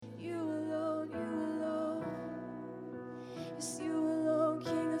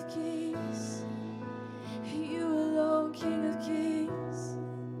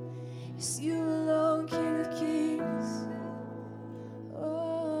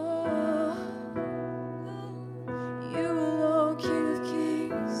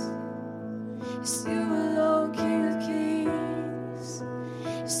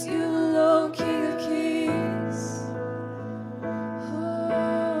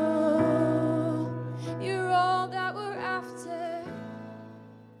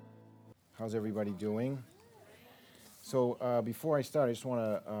How's everybody doing? So before I start, I just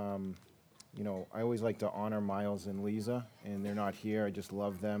want to, I always like to honor Miles and Lisa, and they're not here. I just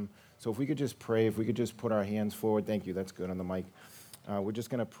love them. So if we could just pray, if we could just put our hands forward. Thank you. That's good on the mic. We're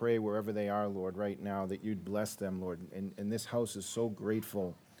just going to pray wherever they are, Lord, right now, that you'd bless them, Lord. And this house is so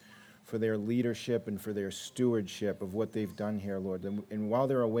grateful for their leadership and for their stewardship of what they've done here, Lord. And while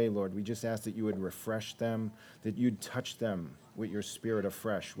they're away, Lord, we just ask that you would refresh them, that you'd touch them with your spirit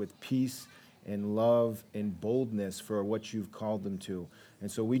afresh, with peace and love and boldness for what you've called them to.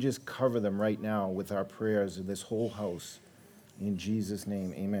 And so we just cover them right now with our prayers of this whole house. In Jesus'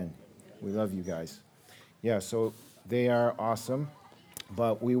 name, amen. We love you guys. Yeah, so they are awesome,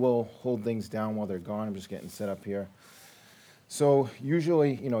 but we will hold things down while they're gone. I'm just getting set up here. So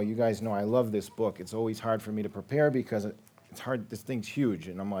usually, you guys know I love this book. It's always hard for me to prepare because it's hard. This thing's huge.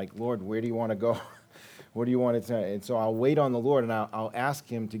 And I'm like, Lord, where do you want to go? What do you want to say? And so I'll wait on the Lord and I'll ask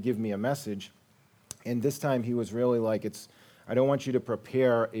him to give me a message. And this time he was really like, I don't want you to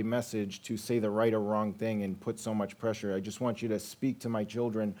prepare a message to say the right or wrong thing and put so much pressure. I just want you to speak to my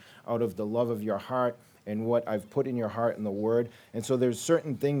children out of the love of your heart and what I've put in your heart in the word. And so there's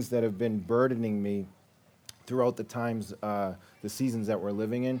certain things that have been burdening me throughout the times, the seasons that we're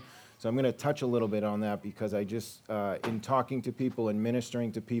living in. So I'm going to touch a little bit on that because I just, in talking to people and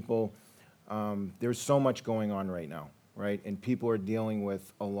ministering to people, there's so much going on right now, right? And people are dealing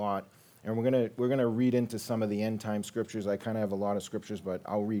with a lot. And we're gonna read into some of the end time scriptures. I kind of have a lot of scriptures, but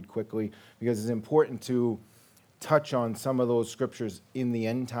I'll read quickly because it's important to touch on some of those scriptures in the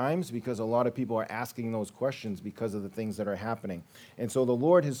end times because a lot of people are asking those questions because of the things that are happening. And so the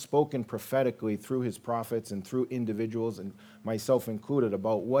Lord has spoken prophetically through his prophets and through individuals, and myself included,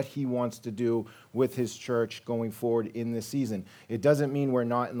 about what he wants to do with his church going forward in this season. It doesn't mean we're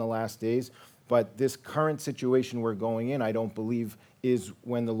not in the last days, but this current situation we're going in, I don't believe is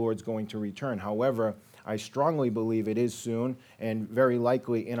when the Lord's going to return. However, I strongly believe it is soon and very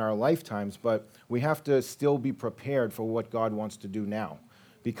likely in our lifetimes, but we have to still be prepared for what God wants to do now.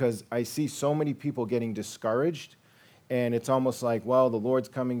 Because I see so many people getting discouraged, and it's almost like, well, the Lord's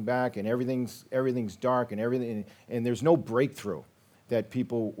coming back and everything's dark and there's no breakthrough that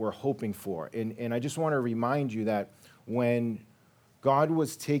people were hoping for. And I just want to remind you that when God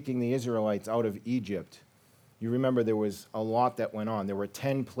was taking the Israelites out of Egypt, you remember there was a lot that went on. There were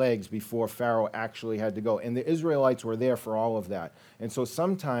 10 plagues before Pharaoh actually had to go. And the Israelites were there for all of that. And so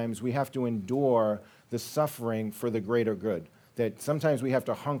sometimes we have to endure the suffering for the greater good. That sometimes we have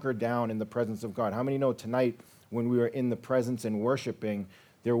to hunker down in the presence of God. How many know tonight when we were in the presence and worshiping,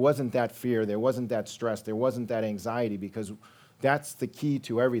 there wasn't that fear, there wasn't that stress, there wasn't that anxiety, because that's the key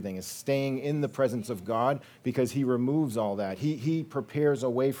to everything, is staying in the presence of God, because he removes all that. He prepares a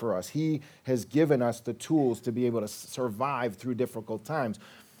way for us. He has given us the tools to be able to survive through difficult times.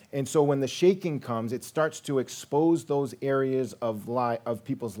 And so when the shaking comes, it starts to expose those areas of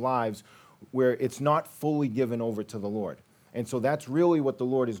people's lives where it's not fully given over to the Lord. And so that's really what the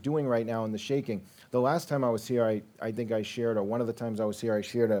Lord is doing right now in the shaking. The last time I was here, I think I shared, or one of the times I was here, I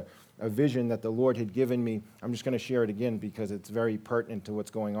shared a vision that the Lord had given me. I'm just going to share it again because it's very pertinent to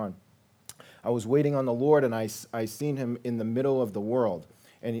what's going on. I was waiting on the Lord, and I seen him in the middle of the world.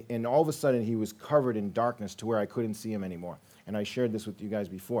 And all of a sudden, he was covered in darkness to where I couldn't see him anymore. And I shared this with you guys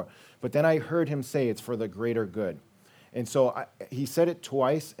before. But then I heard him say it's for the greater good. And so he said it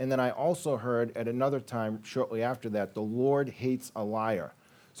twice, and then I also heard at another time shortly after that, the Lord hates a liar.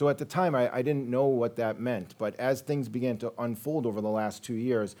 So at the time, I didn't know what that meant. But as things began to unfold over the last 2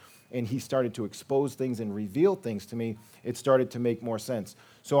 years, and he started to expose things and reveal things to me, it started to make more sense.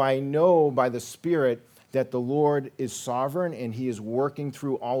 So I know by the Spirit that the Lord is sovereign and he is working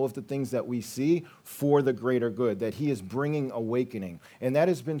through all of the things that we see for the greater good, that he is bringing awakening. And that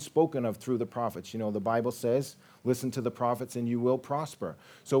has been spoken of through the prophets. You know, the Bible says, listen to the prophets and you will prosper.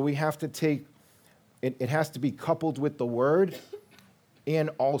 So we have to take, it has to be coupled with the word and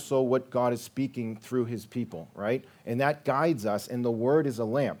also what God is speaking through his people, right? And that guides us, and the word is a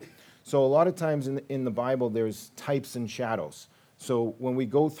lamp. So a lot of times in the Bible, there's types and shadows. So when we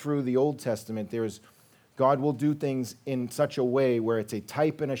go through the Old Testament, God will do things in such a way where it's a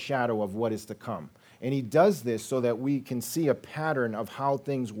type and a shadow of what is to come. And he does this so that we can see a pattern of how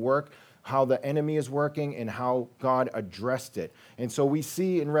things work, how the enemy is working, and how God addressed it. And so we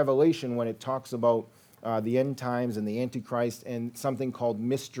see in Revelation when it talks about the end times and the Antichrist and something called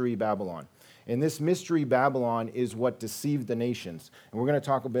Mystery Babylon. And this Mystery Babylon is what deceived the nations. And we're going to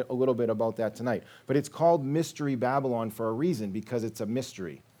talk a little bit about that tonight. But it's called Mystery Babylon for a reason, because it's a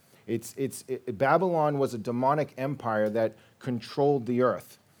mystery. Babylon was a demonic empire that controlled the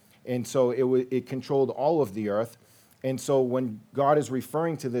earth. And so it controlled all of the earth. And so when God is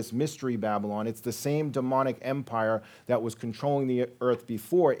referring to this mystery Babylon, it's the same demonic empire that was controlling the earth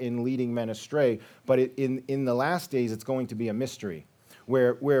before in leading men astray. But in the last days, it's going to be a mystery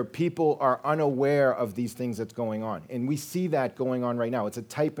where people are unaware of these things that's going on. And we see that going on right now. It's a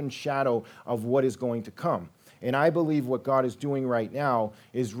type and shadow of what is going to come. And I believe what God is doing right now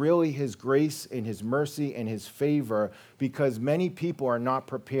is really his grace and his mercy and his favor, because many people are not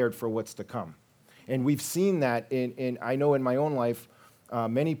prepared for what's to come. And we've seen that I know in my own life,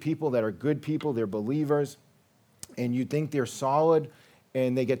 many people that are good people, they're believers, and you think they're solid,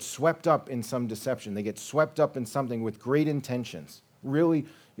 and they get swept up in some deception. They get swept up in something with great intentions. Really,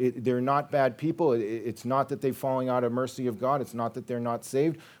 they're not bad people. It's not that they're falling out of mercy of God. It's not that they're not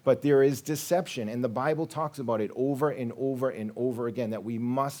saved, but there is deception. And the Bible talks about it over and over and over again, that we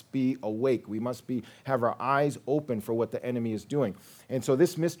must be awake. We must have our eyes open for what the enemy is doing. And so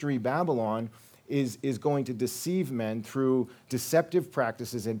this mystery Babylon is going to deceive men through deceptive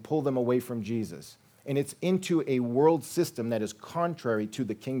practices and pull them away from Jesus. And it's into a world system that is contrary to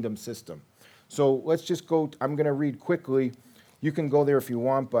the kingdom system. So let's just go. I'm going to read quickly. You can go there if you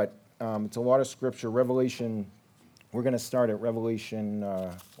want, but it's a lot of scripture. Revelation, we're going to start at Revelation,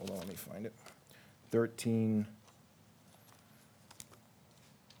 hold on, let me find it,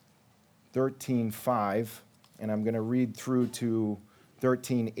 13:5, and I'm going to read through to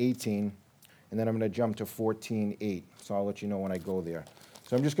 13:18, and then I'm going to jump to 14:8, so I'll let you know when I go there.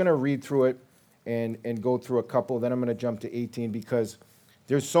 So I'm just going to read through it and go through a couple, then I'm going to jump to 18, because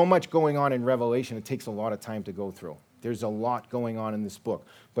there's so much going on in Revelation, it takes a lot of time to go through. There's a lot going on in this book.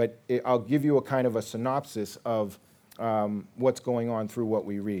 But I'll give you a kind of a synopsis of what's going on through what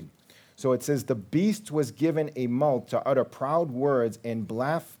we read. So it says, the beast was given a mouth to utter proud words and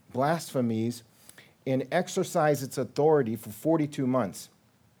blasphemies and exercise its authority for 42 months.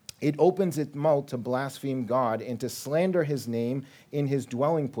 It opens its mouth to blaspheme God and to slander his name in his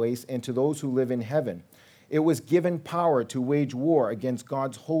dwelling place and to those who live in heaven. It was given power to wage war against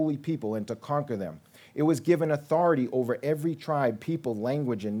God's holy people and to conquer them. It was given authority over every tribe, people,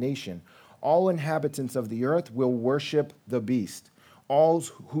 language, and nation. All inhabitants of the earth will worship the beast, all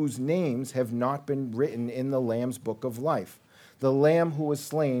whose names have not been written in the Lamb's book of life, the Lamb who was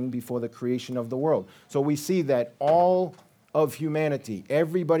slain before the creation of the world. So we see that all of humanity,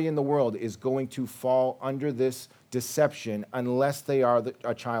 everybody in the world, is going to fall under this deception unless they are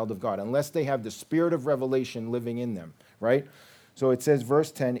a child of God, unless they have the spirit of revelation living in them, right? So it says,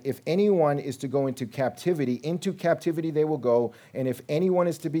 verse 10, if anyone is to go into captivity they will go, and if anyone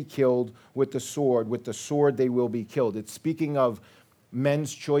is to be killed with the sword they will be killed. It's speaking of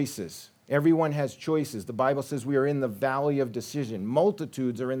men's choices. Everyone has choices. The Bible says we are in the valley of decision.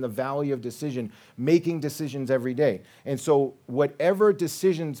 Multitudes are in the valley of decision, making decisions every day. And so whatever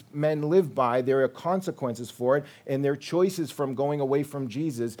decisions men live by, there are consequences for it, and their choices from going away from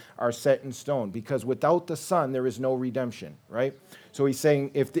Jesus are set in stone, because without the Son, there is no redemption, right? So he's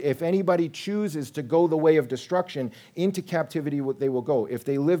saying if anybody chooses to go the way of destruction, into captivity they will go. If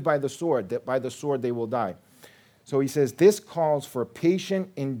they live by the sword, that by the sword they will die. So he says, this calls for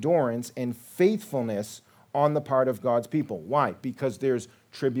patient endurance and faithfulness on the part of God's people. Why? Because there's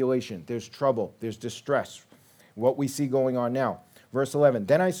tribulation, there's trouble, there's distress, what we see going on now. Verse 11,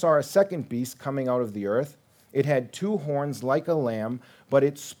 then I saw a second beast coming out of the earth. It had 2 horns like a lamb, but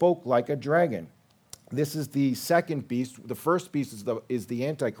it spoke like a dragon. This is the second beast. The first beast is the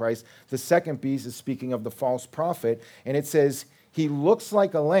Antichrist. The second beast is speaking of the false prophet. And it says, he looks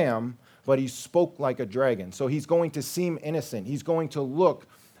like a lamb, but he spoke like a dragon. So he's going to seem innocent. He's going to look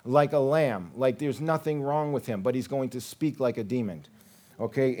like a lamb, like there's nothing wrong with him, but he's going to speak like a demon.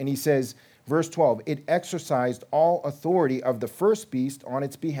 Okay, and he says, verse 12, it exercised all authority of the first beast on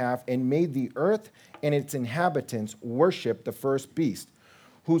its behalf and made the earth and its inhabitants worship the first beast,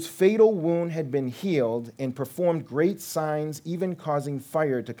 whose fatal wound had been healed, and performed great signs, even causing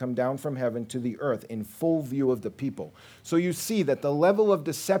fire to come down from heaven to the earth in full view of the people. So you see that the level of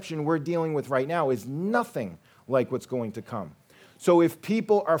deception we're dealing with right now is nothing like what's going to come. So if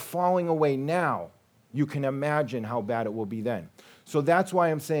people are falling away now, you can imagine how bad it will be then. So that's why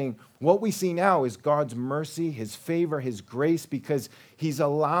I'm saying what we see now is God's mercy, his favor, his grace, because he's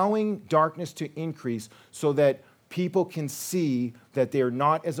allowing darkness to increase so that people can see that they're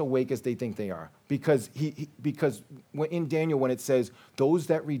not as awake as they think they are. Because in Daniel, when it says, those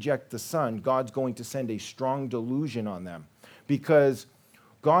that reject the Son, God's going to send a strong delusion on them. Because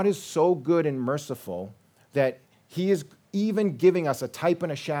God is so good and merciful that he is even giving us a type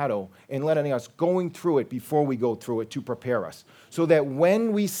and a shadow and letting us going through it before we go through it to prepare us. So that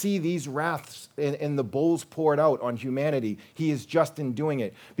when we see these wraths and the bowls poured out on humanity, he is just in doing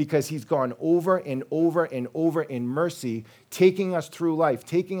it because he's gone over and over and over in mercy, taking us through life,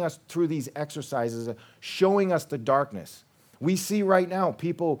 taking us through these exercises, showing us the darkness. We see right now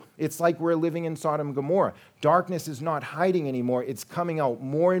people, it's like we're living in Sodom and Gomorrah. Darkness is not hiding anymore. It's coming out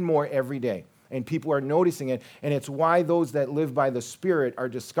more and more every day. And people are noticing it, and it's why those that live by the Spirit are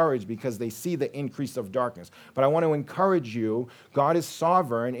discouraged because they see the increase of darkness. But I want to encourage you, God is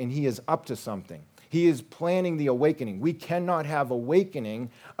sovereign, and he is up to something. He is planning the awakening. We cannot have awakening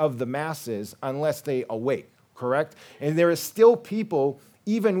of the masses unless they awake, correct? And there is still people,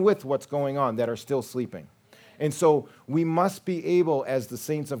 even with what's going on, that are still sleeping. And so we must be able, as the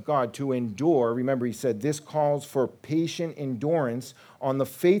saints of God, to endure. Remember, he said, this calls for patient endurance on the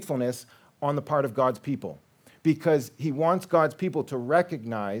faithfulness on the part of God's people, because he wants God's people to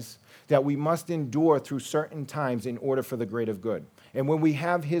recognize that we must endure through certain times in order for the greater good. And when we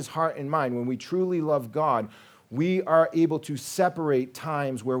have his heart in mind, when we truly love God, we are able to separate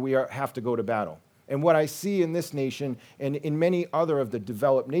times where we have to go to battle. And what I see in this nation and in many other of the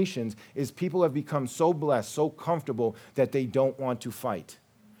developed nations is people have become so blessed, so comfortable that they don't want to fight.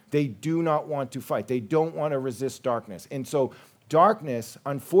 They do not want to fight. They don't want to resist darkness. And so darkness,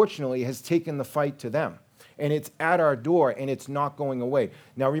 unfortunately, has taken the fight to them. And it's at our door, and it's not going away.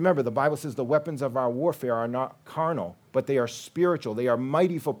 Now, remember, the Bible says the weapons of our warfare are not carnal, but they are spiritual. They are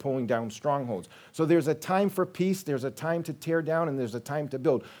mighty for pulling down strongholds. So there's a time for peace, there's a time to tear down, and there's a time to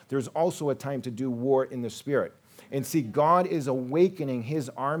build. There's also a time to do war in the Spirit. And see, God is awakening his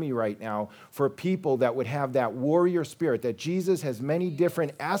army right now for people that would have that warrior spirit, that Jesus has many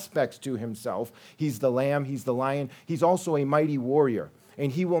different aspects to himself. He's the lamb, he's the lion, he's also a mighty warrior.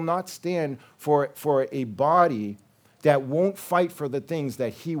 And he will not stand for a body that won't fight for the things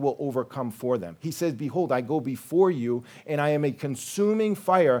that he will overcome for them. He says, behold, I go before you, and I am a consuming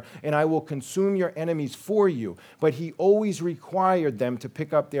fire, and I will consume your enemies for you. But he always required them to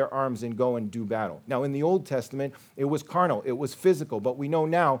pick up their arms and go and do battle. Now, in the Old Testament, it was carnal, it was physical, but we know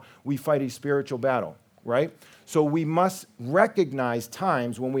now we fight a spiritual battle, right? So we must recognize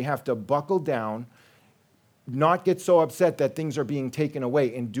times when we have to buckle down, not get so upset that things are being taken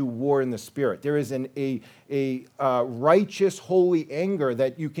away, and do war in the Spirit. There is a righteous, holy anger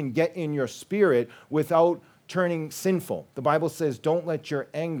that you can get in your spirit without turning sinful. The Bible says, don't let your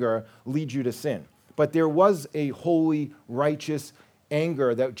anger lead you to sin. But there was a holy, righteous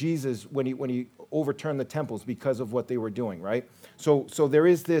anger that Jesus, when he overturned the temples because of what they were doing, right? So there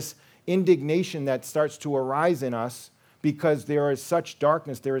is this indignation that starts to arise in us because there is such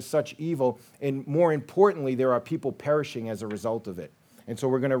darkness, there is such evil, and more importantly, there are people perishing as a result of it. And so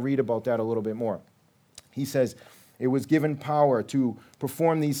we're going to read about that a little bit more. He says, it was given power to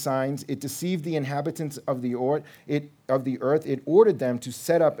perform these signs. It deceived the inhabitants of the earth. It ordered them to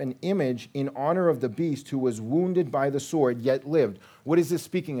set up an image in honor of the beast who was wounded by the sword, yet lived. What is this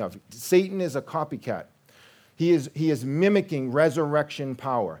speaking of? Satan is a copycat. He is mimicking resurrection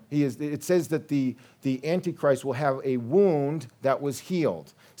power. It says that the Antichrist will have a wound that was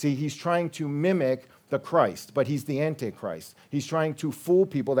healed. See, he's trying to mimic the Christ, but he's the Antichrist. He's trying to fool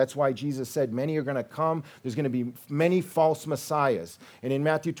people. That's why Jesus said many are going to come. There's going to be many false messiahs. And in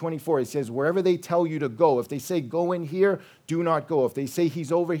Matthew 24, it says, wherever they tell you to go, if they say go in here, do not go. If they say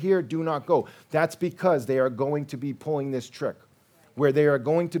he's over here, do not go. That's because they are going to be pulling this trick, where they are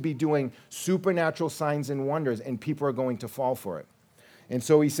going to be doing supernatural signs and wonders, and people are going to fall for it. And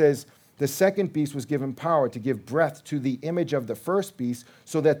so he says, the second beast was given power to give breath to the image of the first beast,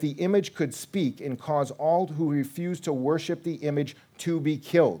 so that the image could speak and cause all who refused to worship the image to be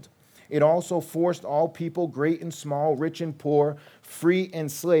killed. It also forced all people, great and small, rich and poor, free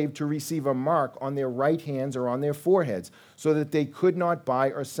and slave, to receive a mark on their right hands or on their foreheads, so that they could not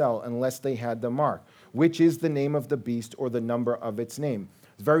buy or sell unless they had the mark, which is the name of the beast or the number of its name.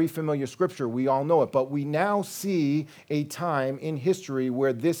 Very familiar scripture. We all know it. But we now see a time in history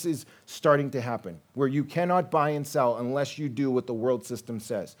where this is starting to happen, where you cannot buy and sell unless you do what the world system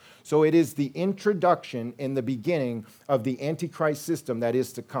says. So it is the introduction and the beginning of the Antichrist system that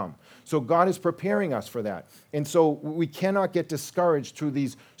is to come. So God is preparing us for that. And so we cannot get discouraged through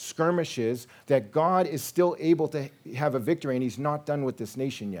these skirmishes, that God is still able to have a victory, and he's not done with this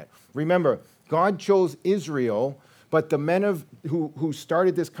nation yet. Remember, God chose Israel, but the men who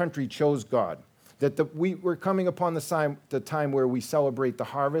started this country chose God. We're coming upon the time where we celebrate the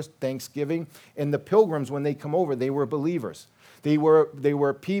harvest, Thanksgiving, and the pilgrims, when they come over, they were believers. They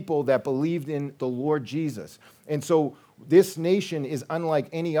were people that believed in the Lord Jesus. And so This nation is unlike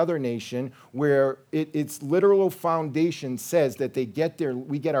any other nation where its literal foundation says that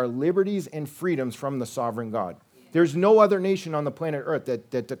we get our liberties and freedoms from the sovereign God. There's no other nation on the planet Earth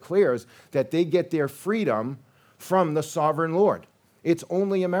that declares that they get their freedom from the sovereign Lord. It's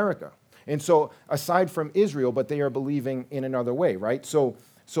only America. And so, aside from Israel, but they are believing in another way, right? So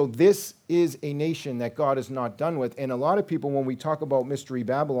this is a nation that God is not done with. And a lot of people, when we talk about Mystery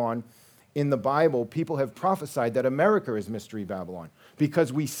Babylon in the Bible, people have prophesied that America is Mystery Babylon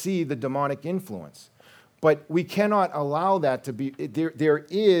because we see the demonic influence. But we cannot allow that to be. There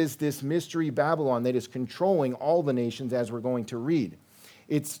is this Mystery Babylon that is controlling all the nations, as we're going to read.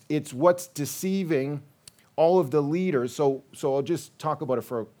 It's what's deceiving all of the leaders. So I'll just talk about it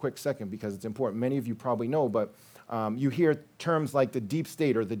for a quick second because it's important. Many of you probably know, but you hear terms like the deep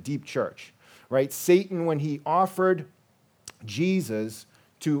state or the deep church, right? Satan, when he offered Jesus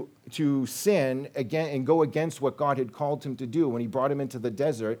to sin again and go against what God had called him to do, when he brought him into the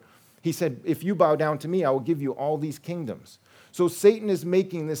desert, he said, if you bow down to me, I will give you all these kingdoms. So Satan is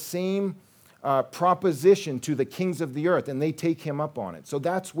making the same proposition to the kings of the earth, and they take him up on it. So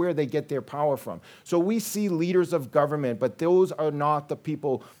that's where they get their power from. So we see leaders of government, but those are not the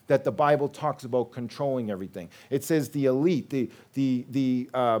people that the Bible talks about controlling everything. It says the elite, the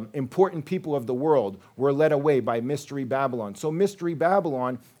important people of the world were led away by Mystery Babylon. So Mystery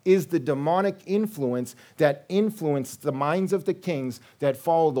Babylon is the demonic influence that influenced the minds of the kings that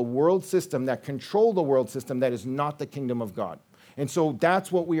follow the world system, that control the world system, that is not the kingdom of God. And so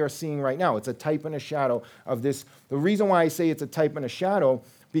that's what we are seeing right now. It's a type and a shadow of this. The reason why I say it's a type and a shadow,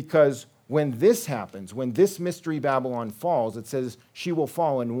 because when this happens, when this Mystery Babylon falls, it says she will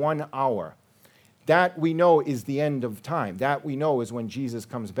fall in 1 hour. That we know is the end of time. That we know is when Jesus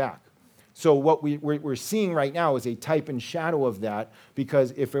comes back. So what we're seeing right now is a type and shadow of that,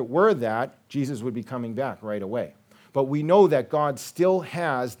 because if it were that, Jesus would be coming back right away. But we know that God still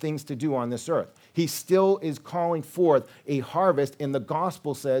has things to do on this earth. He still is calling forth a harvest, and the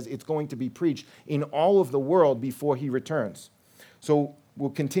gospel says it's going to be preached in all of the world before he returns. So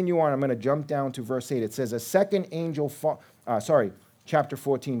we'll continue on. I'm going to jump down to verse 8. It says, chapter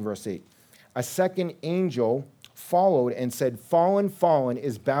 14, verse 8. A second angel followed and said, Fallen, fallen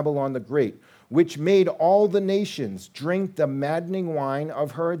is Babylon the Great, which made all the nations drink the maddening wine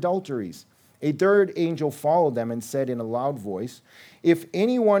of her adulteries. A third angel followed them and said in a loud voice, If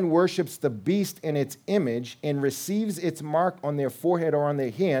anyone worships the beast in its image and receives its mark on their forehead or on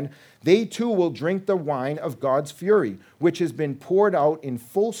their hand, they too will drink the wine of God's fury, which has been poured out in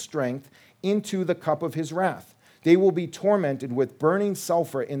full strength into the cup of his wrath. They will be tormented with burning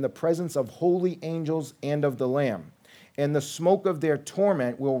sulfur in the presence of holy angels and of the Lamb. And the smoke of their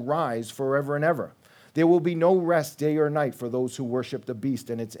torment will rise forever and ever. There will be no rest day or night for those who worship the beast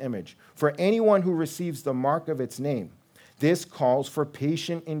and its image, for anyone who receives the mark of its name. This calls for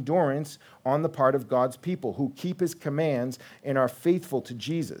patient endurance on the part of God's people who keep his commands and are faithful to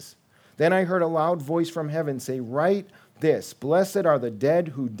Jesus. Then I heard a loud voice from heaven say, Write this, Blessed are the dead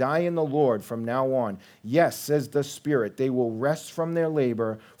who die in the Lord from now on. Yes, says the Spirit, they will rest from their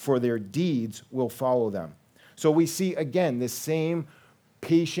labor, for their deeds will follow them. So we see again this same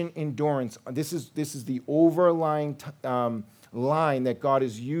patient endurance. This is the overlying line that God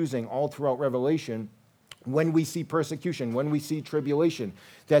is using all throughout Revelation when we see persecution, when we see tribulation,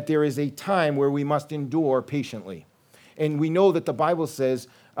 that there is a time where we must endure patiently. And we know that the Bible says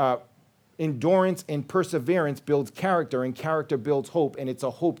endurance and perseverance builds character, and character builds hope, and it's a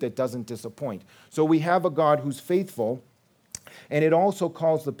hope that doesn't disappoint. So we have a God who's faithful, and it also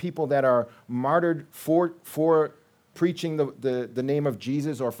calls the people that are martyred for preaching the name of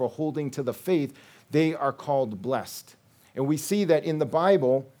Jesus or for holding to the faith, they are called blessed. And we see that in the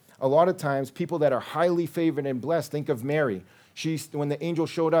Bible, a lot of times, people that are highly favored and blessed, think of Mary. When the angel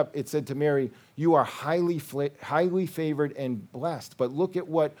showed up, it said to Mary, you are highly favored and blessed. But look at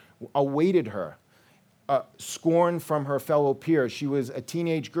what awaited her. Scorn from her fellow peers. She was a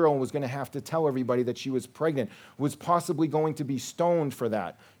teenage girl and was going to have to tell everybody that she was pregnant, was possibly going to be stoned for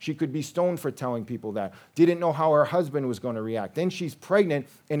that. She could be stoned for telling people that. Didn't know how her husband was going to react. Then she's pregnant,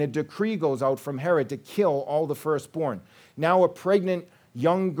 and a decree goes out from Herod to kill all the firstborn. Now a pregnant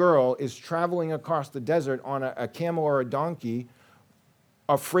young girl is traveling across the desert on a camel or a donkey,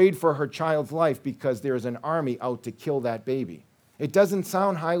 afraid for her child's life because there's an army out to kill that baby. It doesn't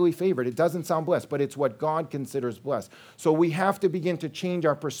sound highly favored. It doesn't sound blessed, but it's what God considers blessed. So we have to begin to change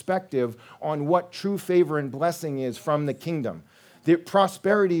our perspective on what true favor and blessing is from the kingdom. The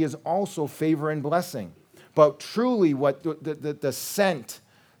prosperity is also favor and blessing. But truly what the scent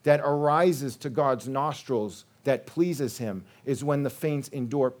that arises to God's nostrils that pleases him is when the saints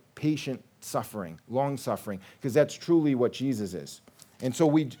endure suffering, long suffering, because that's truly what Jesus is. And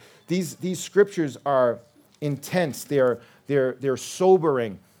so these scriptures are intense. They're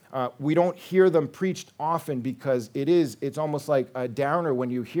sobering. We don't hear them preached often because it's almost like a downer when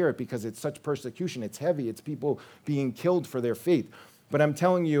you hear it because it's such persecution. It's heavy. It's people being killed for their faith. But I'm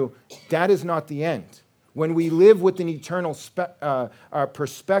telling you, that is not the end. When we live with an eternal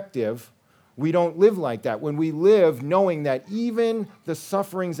perspective, we don't live like that. When we live knowing that even the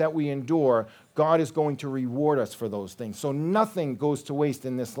sufferings that we endure, God is going to reward us for those things. So nothing goes to waste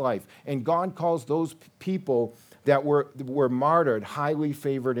in this life. And God calls those people that were martyred highly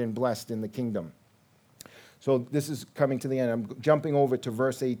favored and blessed in the kingdom. So this is coming to the end. I'm jumping over to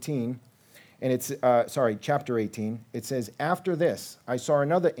verse 18. And it's, chapter 18. It says, "After this, I saw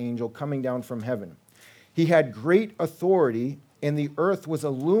another angel coming down from heaven. He had great authority, and the earth was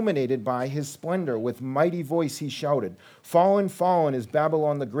illuminated by his splendor. With mighty voice he shouted, 'Fallen, fallen is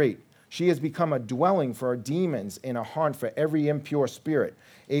Babylon the Great. She has become a dwelling for demons and a haunt for every impure spirit,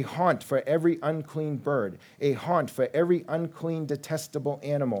 a haunt for every unclean bird, a haunt for every unclean, detestable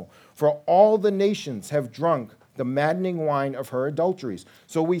animal. For all the nations have drunk the maddening wine of her adulteries.'"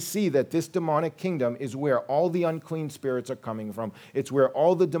 So we see that this demonic kingdom is where all the unclean spirits are coming from. It's where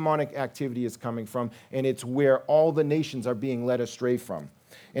all the demonic activity is coming from, and it's where all the nations are being led astray from.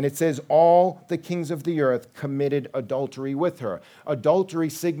 And it says, "All the kings of the earth committed adultery with her." Adultery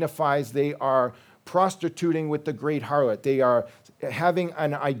signifies they are prostituting with the great harlot. They are having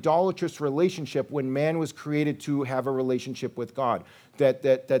an idolatrous relationship when man was created to have a relationship with God. That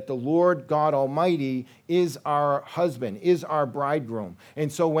the Lord God Almighty is our husband, is our bridegroom.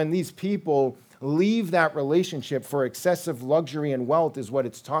 And so when these people leave that relationship for excessive luxury and wealth is what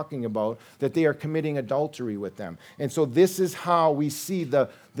it's talking about, that they are committing adultery with them. And so this is how we see the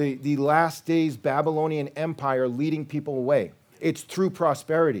last days Babylonian Empire leading people away. It's through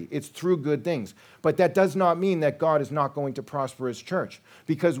prosperity. It's through good things. But that does not mean that God is not going to prosper his church,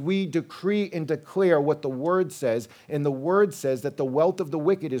 because we decree and declare what the word says, and the word says that the wealth of the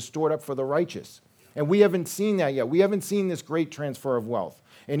wicked is stored up for the righteous. And we haven't seen that yet. We haven't seen this great transfer of wealth,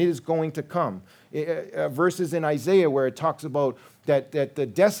 and it is going to come. Verses in Isaiah where it talks about that the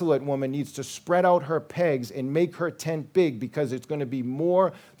desolate woman needs to spread out her pegs and make her tent big because it's going to be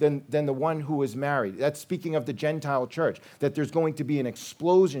more than the one who is married. That's speaking of the Gentile church, that there's going to be an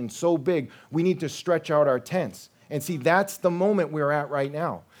explosion so big we need to stretch out our tents. And see, that's the moment we're at right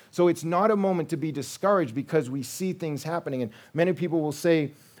now. So it's not a moment to be discouraged because we see things happening. And many people will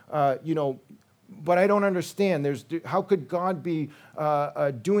say, but I don't understand. How could God be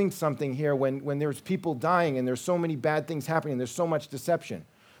doing something here when there's people dying and there's so many bad things happening, there's so much deception?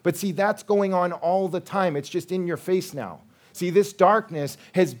 But see, that's going on all the time. It's just in your face now. See, this darkness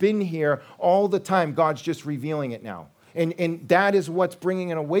has been here all the time. God's just revealing it now. And that is what's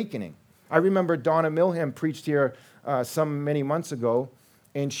bringing an awakening. I remember Donna Milham preached here many months ago,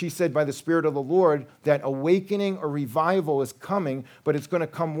 and she said by the Spirit of the Lord that awakening or revival is coming, but it's going to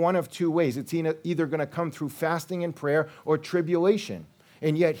come one of two ways. It's either going to come through fasting and prayer or tribulation.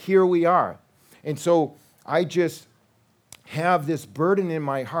 And yet here we are. And so I just have this burden in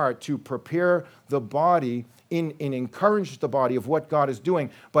my heart to prepare the body and encourage the body of what God is doing,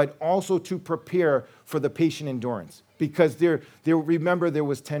 but also to prepare for the patient endurance. Because remember, there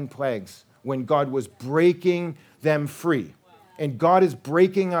was 10 plagues when God was breaking them free. And God is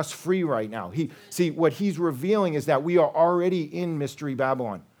breaking us free right now. What he's revealing is that we are already in Mystery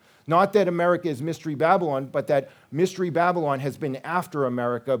Babylon. Not that America is Mystery Babylon, but that Mystery Babylon has been after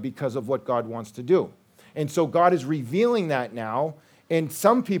America because of what God wants to do. And so God is revealing that now. And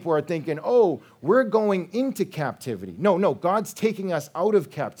some people are thinking, oh, we're going into captivity. No, God's taking us out of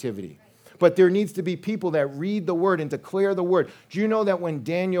captivity. But there needs to be people that read the word and declare the word. Do you know that when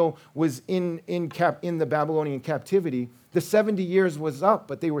Daniel was in the Babylonian captivity, the 70 years was up,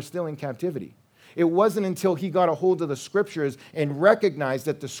 but they were still in captivity? It wasn't until he got a hold of the scriptures and recognized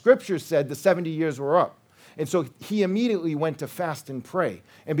that the scriptures said the 70 years were up. And so he immediately went to fast and pray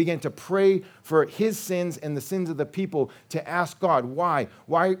and began to pray for his sins and the sins of the people, to ask God, why?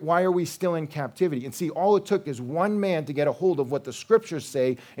 Why are we still in captivity? And see, all it took is one man to get a hold of what the scriptures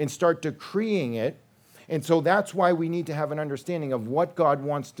say and start decreeing it. And so that's why we need to have an understanding of what God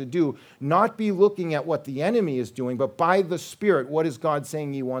wants to do, not be looking at what the enemy is doing, but by the Spirit, what is God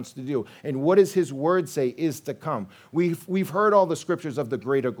saying he wants to do? And what does his word say is to come? We've heard all the scriptures of the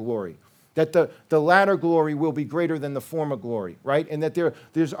greater glory. that the latter glory will be greater than the former glory, right? And that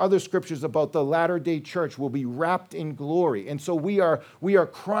there's other scriptures about the latter day church will be wrapped in glory. And so we are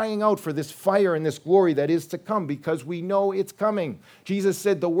crying out for this fire and this glory that is to come because we know it's coming. Jesus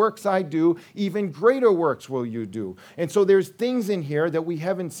said, the works I do, even greater works will you do. And so there's things in here that we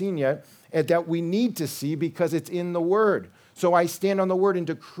haven't seen yet and that we need to see because it's in the Word. So I stand on the Word and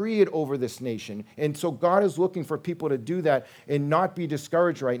decree it over this nation. And so God is looking for people to do that and not be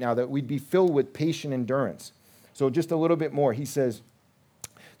discouraged right now, that we'd be filled with patient endurance. So just a little bit more. He says,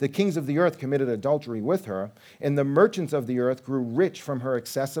 the kings of the earth committed adultery with her, and the merchants of the earth grew rich from her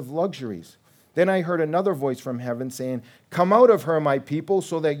excessive luxuries. Then I heard another voice from heaven saying, come out of her, my people,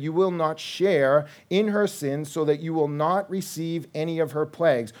 so that you will not share in her sins, so that you will not receive any of her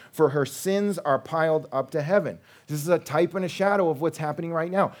plagues, for her sins are piled up to heaven. This is a type and a shadow of what's happening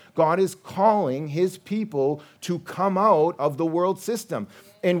right now. God is calling his people to come out of the world system.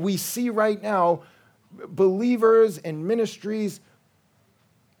 And we see right now believers and ministries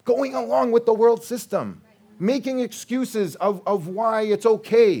going along with the world system, making excuses of why it's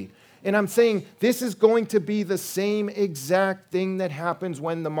okay. And I'm saying this is going to be the same exact thing that happens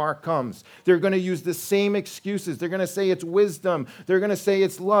when the mark comes. They're going to use the same excuses. They're going to say it's wisdom. They're going to say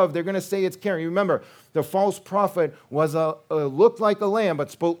it's love. They're going to say it's caring. Remember, the false prophet was looked like a lamb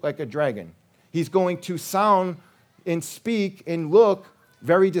but spoke like a dragon. He's going to sound and speak and look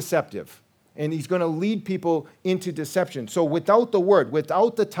very deceptive. And he's going to lead people into deception. So without the word,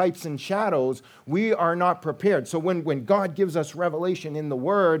 without the types and shadows, we are not prepared. So when God gives us revelation in the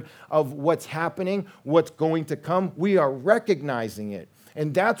word of what's happening, what's going to come, we are recognizing it.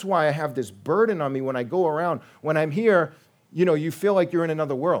 And that's why I have this burden on me when I go around. When I'm here, you feel like you're in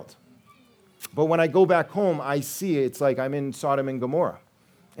another world. But when I go back home, I see it's like I'm in Sodom and Gomorrah.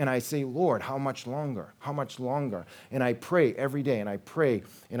 And I say, Lord, how much longer? How much longer? And I pray every day, and I pray,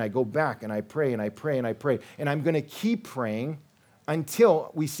 and I go back, and I pray, and I pray, and I pray. And I'm going to keep praying until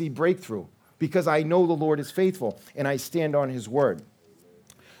we see breakthrough, because I know the Lord is faithful, and I stand on his word.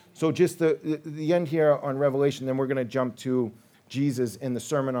 So just the end here on Revelation, then we're going to jump to Jesus in the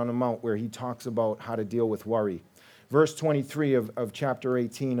Sermon on the Mount, where he talks about how to deal with worry. Verse 23 of chapter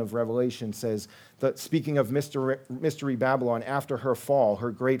 18 of Revelation says, that speaking of Mystery Babylon, after her fall,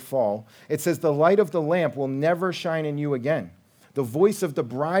 her great fall, it says, the light of the lamp will never shine in you again. The voice of the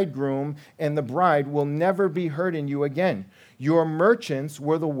bridegroom and the bride will never be heard in you again. Your merchants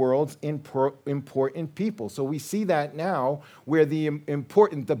were the world's important people. So we see that now where the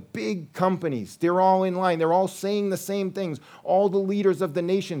big companies, they're all in line. They're all saying the same things. All the leaders of the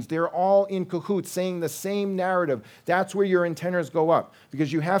nations, they're all in cahoots saying the same narrative. That's where your antennas go up.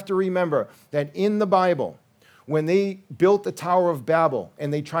 Because you have to remember that in the Bible, when they built the Tower of Babel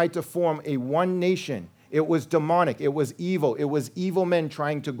and they tried to form a one nation, it was demonic. It was evil. It was evil men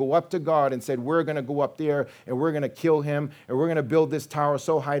trying to go up to God and said, we're going to go up there and we're going to kill him and we're going to build this tower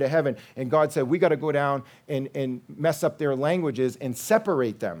so high to heaven. And God said, we got to go down and mess up their languages and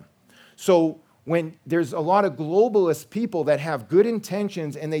separate them. So when there's a lot of globalist people that have good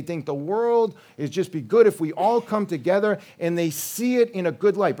intentions and they think the world is just be good if we all come together and they see it in a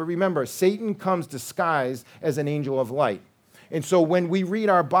good light. But remember, Satan comes disguised as an angel of light. And so when we read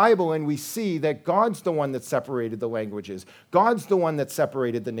our Bible and we see that God's the one that separated the languages, God's the one that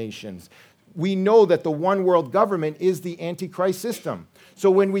separated the nations, we know that the one world government is the Antichrist system. So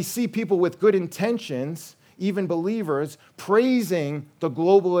when we see people with good intentions, even believers, praising the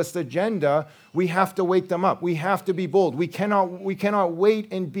globalist agenda, we have to wake them up. We have to be bold. We cannot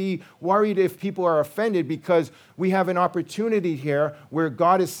wait and be worried if people are offended, because we have an opportunity here where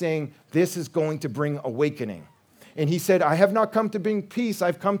God is saying this is going to bring awakening. And he said, I have not come to bring peace,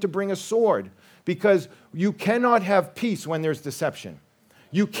 I've come to bring a sword. Because you cannot have peace when there's deception.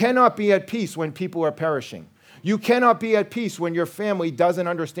 You cannot be at peace when people are perishing. You cannot be at peace when your family doesn't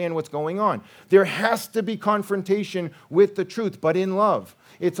understand what's going on. There has to be confrontation with the truth, but in love.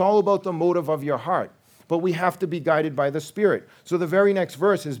 It's all about the motive of your heart. But we have to be guided by the Spirit. So the very next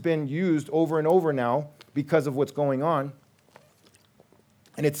verse has been used over and over now because of what's going on.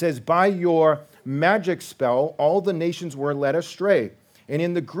 And it says, by your magic spell, all the nations were led astray. And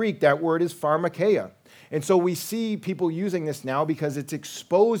in the Greek, that word is pharmakeia. And so we see people using this now because it's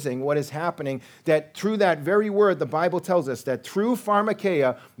exposing what is happening, that through that very word, the Bible tells us that through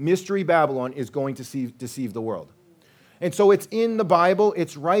pharmakeia, Mystery Babylon is going to deceive the world. And so it's in the Bible,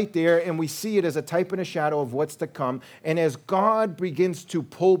 it's right there, and we see it as a type and a shadow of what's to come. And as God begins to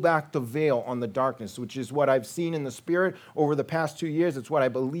pull back the veil on the darkness, which is what I've seen in the Spirit over the past 2 years, it's what I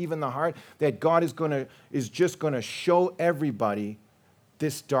believe in the heart, that God is just going to show everybody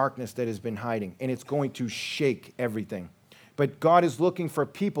this darkness that has been hiding, and it's going to shake everything. But God is looking for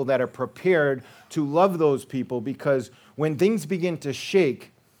people that are prepared to love those people, because when things begin to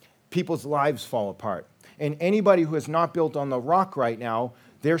shake, people's lives fall apart. And anybody who is not built on the rock right now,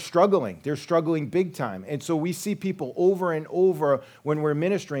 they're struggling. They're struggling big time. And so we see people over and over when we're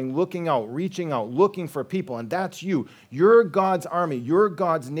ministering, looking out, reaching out, looking for people. And that's you. You're God's army. You're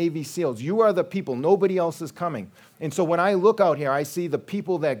God's Navy SEALs. You are the people. Nobody else is coming. And so when I look out here, I see the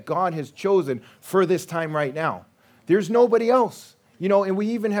people that God has chosen for this time right now. There's nobody else. You know, and we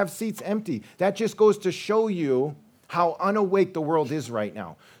even have seats empty. That just goes to show you how unawake the world is right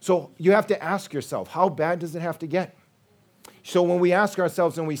now. So you have to ask yourself, how bad does it have to get? So when we ask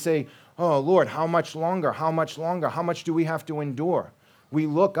ourselves and we say, oh, Lord, how much longer? How much longer? How much do we have to endure? We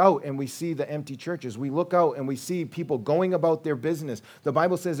look out and we see the empty churches. We look out and we see people going about their business. The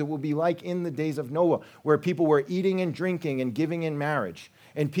Bible says it will be like in the days of Noah, where people were eating and drinking and giving in marriage.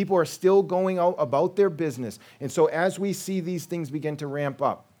 And people are still going out about their business. And so as we see these things begin to ramp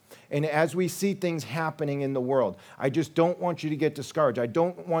up, and as we see things happening in the world, I just don't want you to get discouraged. I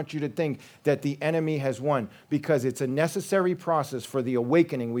don't want you to think that the enemy has won, because it's a necessary process for the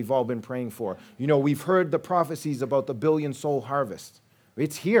awakening we've all been praying for. You know, we've heard the prophecies about the billion-soul harvest.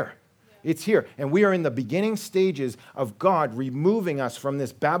 It's here. It's here. And we are in the beginning stages of God removing us from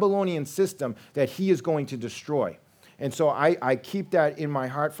this Babylonian system that he is going to destroy. And so I keep that in my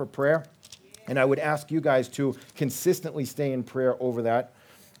heart for prayer. And I would ask you guys to consistently stay in prayer over that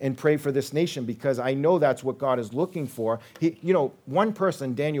and pray for this nation, because I know that's what God is looking for. One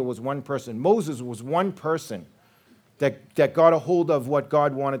person, Daniel was one person. Moses was one person that got a hold of what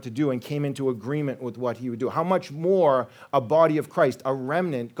God wanted to do and came into agreement with what he would do. How much more a body of Christ, a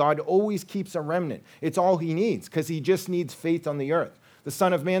remnant? God always keeps a remnant. It's all he needs, because he just needs faith on the earth. The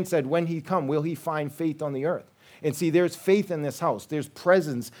Son of Man said, when he come, will he find faith on the earth? And see, there's faith in this house. There's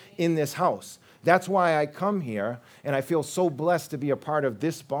presence in this house. That's why I come here, and I feel so blessed to be a part of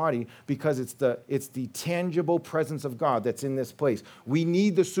this body, because it's the tangible presence of God that's in this place. We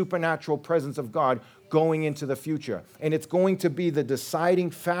need the supernatural presence of God going into the future. And it's going to be the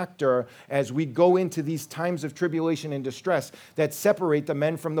deciding factor as we go into these times of tribulation and distress that separate the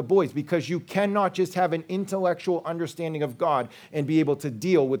men from the boys, because you cannot just have an intellectual understanding of God and be able to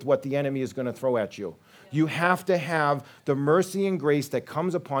deal with what the enemy is going to throw at you. You have to have the mercy and grace that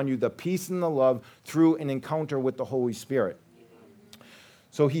comes upon you, the peace and the love through an encounter with the Holy Spirit.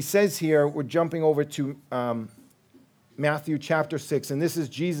 So he says here, we're jumping over to Matthew chapter 6, and this is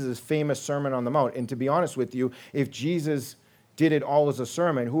Jesus' famous Sermon on the Mount. And to be honest with you, if Jesus did it all as a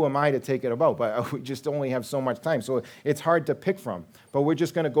sermon, who am I to take it about? But we just only have so much time, so it's hard to pick from. But we're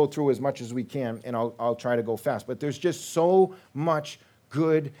just going to go through as much as we can, and I'll try to go fast. But there's just so much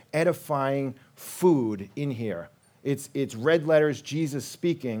good, edifying food in here. It's red letters, Jesus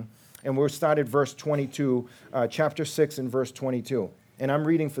speaking, and we'll start at verse 22, chapter 6 and verse 22. And I'm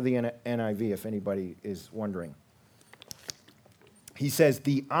reading for the NIV, if anybody is wondering. He says,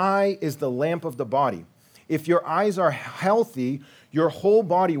 the eye is the lamp of the body. If your eyes are healthy, your whole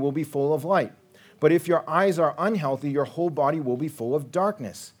body will be full of light. But if your eyes are unhealthy, your whole body will be full of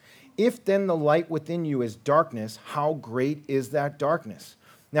darkness. If then the light within you is darkness, how great is that darkness?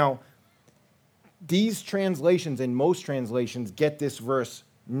 Now, these translations and most translations get this verse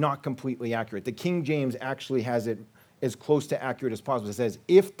not completely accurate. The King James actually has it as close to accurate as possible. It says,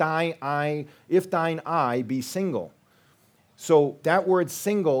 if thine eye be single. So that word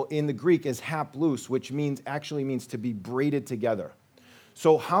single in the Greek is haplous, which actually means to be braided together.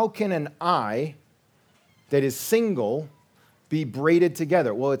 So how can an eye that is single be braided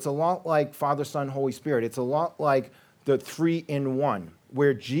together? Well, it's a lot like Father, Son, Holy Spirit. It's a lot like the 3-in-1,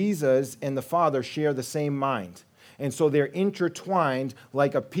 where Jesus and the Father share the same mind. And so they're intertwined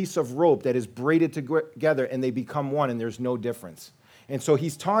like a piece of rope that is braided together, and they become one, and there's no difference. And so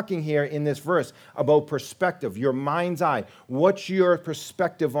he's talking here in this verse about perspective, your mind's eye. What's your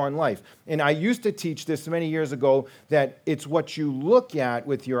perspective on life? And I used to teach this many years ago, that it's what you look at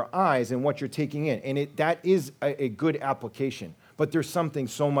with your eyes and what you're taking in. And that is a good application. But there's something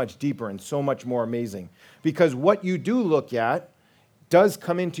so much deeper and so much more amazing. Because what you do look at does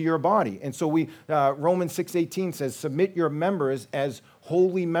come into your body. And so Romans 6:18 says, submit your members as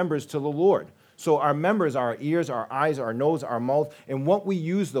holy members to the Lord. So our members are our ears, our eyes, our nose, our mouth, and what we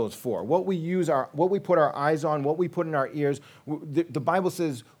use those for, what we put our eyes on, what we put in our ears. The Bible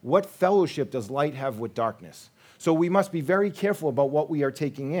says, what fellowship does light have with darkness? So we must be very careful about what we are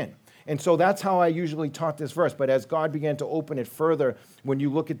taking in. And so that's how I usually taught this verse. But as God began to open it further, when you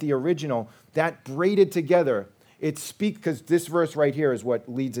look at the original, that braided together, it speaks, because this verse right here is what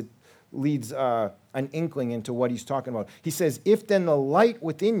leads an inkling into what he's talking about. He says, if then the light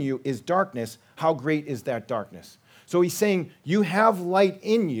within you is darkness, how great is that darkness? So he's saying you have light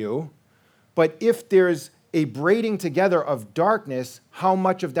in you, but if there's a braiding together of darkness, how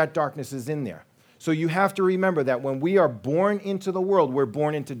much of that darkness is in there? So you have to remember that when we are born into the world, we're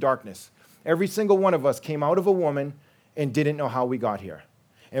born into darkness. Every single one of us came out of a woman and didn't know how we got here.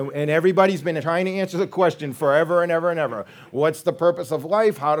 And everybody's been trying to answer the question forever and ever and ever. What's the purpose of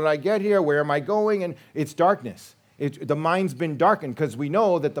life? How did I get here? Where am I going? And it's darkness. The mind's been darkened because we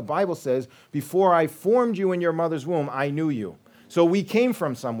know that the Bible says, before I formed you in your mother's womb, I knew you. So we came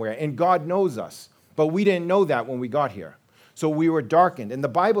from somewhere, and God knows us. But we didn't know that when we got here. So we were darkened. And the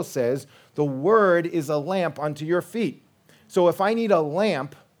Bible says, the word is a lamp unto your feet. So if I need a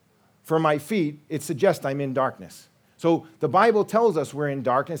lamp for my feet, it suggests I'm in darkness. So the Bible tells us we're in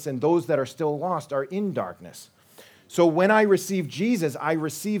darkness, and those that are still lost are in darkness. So when I received Jesus, I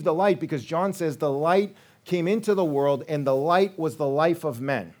received the light, because John says the light came into the world, and the light was the life of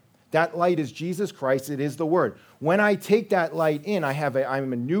men. That light is Jesus Christ. It is the Word. When I take that light in,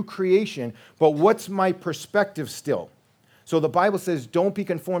 I'm a new creation, but what's my perspective still? So the Bible says, don't be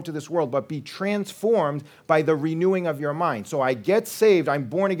conformed to this world, but be transformed by the renewing of your mind. So I get saved, I'm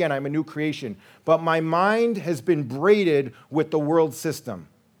born again, I'm a new creation, but my mind has been braided with the world system.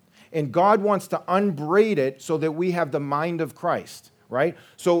 And God wants to unbraid it so that we have the mind of Christ, right?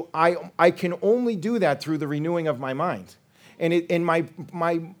 So I can only do that through the renewing of my mind. And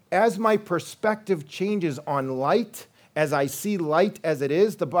as my perspective changes on light, as I see light as it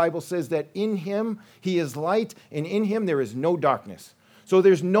is, the Bible says that in him, he is light, and in him there is no darkness. So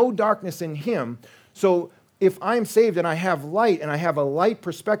there's no darkness in him. So if I'm saved and I have light and I have a light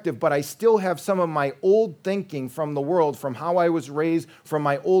perspective, but I still have some of my old thinking from the world, from how I was raised, from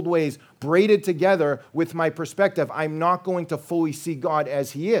my old ways, braided together with my perspective, I'm not going to fully see God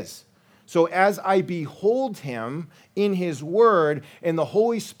as he is. So as I behold him in his word, and the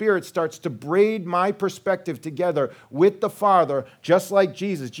Holy Spirit starts to braid my perspective together with the Father, just like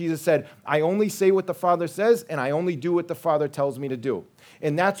Jesus. Jesus said, I only say what the Father says, and I only do what the Father tells me to do.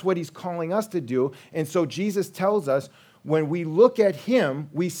 And that's what he's calling us to do. And so Jesus tells us, when we look at him,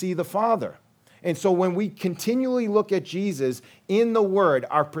 we see the Father. And so when we continually look at Jesus in the Word,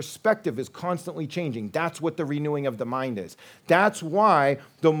 our perspective is constantly changing. That's what the renewing of the mind is. That's why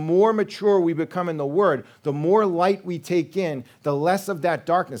the more mature we become in the Word, the more light we take in, the less of that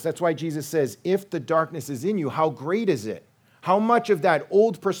darkness. That's why Jesus says, if the darkness is in you, how great is it? How much of that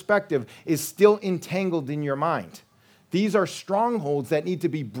old perspective is still entangled in your mind? These are strongholds that need to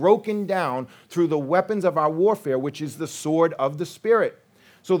be broken down through the weapons of our warfare, which is the sword of the Spirit.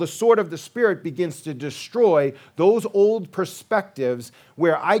 So the sword of the Spirit begins to destroy those old perspectives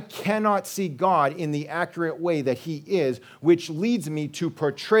where I cannot see God in the accurate way that he is, which leads me to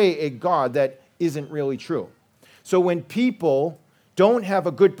portray a God that isn't really true. So when people don't have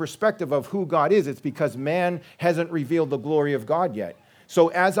a good perspective of who God is, it's because man hasn't revealed the glory of God yet. So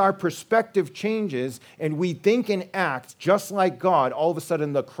as our perspective changes and we think and act just like God, all of a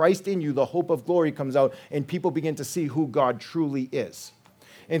sudden the Christ in you, the hope of glory, comes out, and people begin to see who God truly is.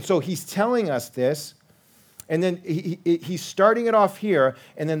 And so he's telling us this, and then he's starting it off here,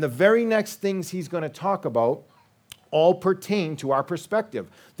 and then the very next things he's going to talk about all pertain to our perspective.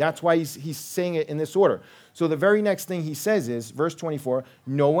 That's why he's saying it in this order. So the very next thing he says is, verse 24,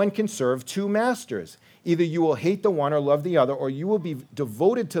 no one can serve two masters. Either you will hate the one or love the other, or you will be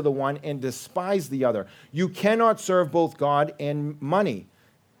devoted to the one and despise the other. You cannot serve both God and money.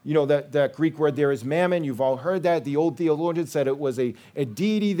 You know, that Greek word there is mammon. You've all heard that. The old theologians said it was a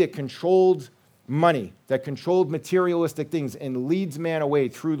deity that controlled money, that controlled materialistic things and leads man away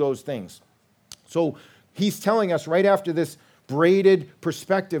through those things. So he's telling us right after this braided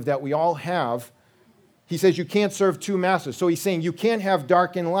perspective that we all have, he says you can't serve two masters. So he's saying you can't have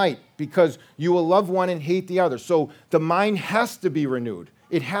dark and light because you will love one and hate the other. So the mind has to be renewed.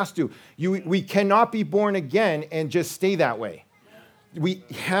 It has to. We cannot be born again and just stay that way. We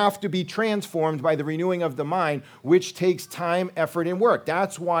have to be transformed by the renewing of the mind, which takes time, effort, and work.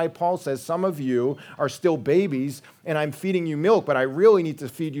 That's why Paul says some of you are still babies and I'm feeding you milk, but I really need to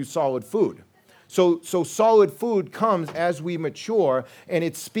feed you solid food. So solid food comes as we mature, and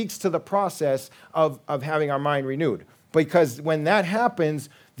it speaks to the process of having our mind renewed. Because when that happens,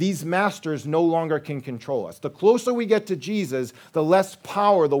 these masters no longer can control us. The closer we get to Jesus, the less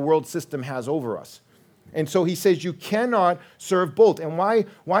power the world system has over us. And so he says you cannot serve both. And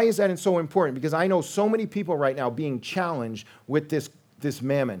why is that so important? Because I know so many people right now being challenged with this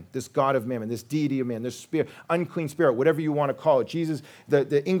mammon, this god of mammon, this deity of man, this spirit, unclean spirit, whatever you want to call it. Jesus,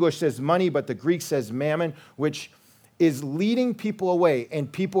 the English says money, but the Greek says mammon, which is leading people away, and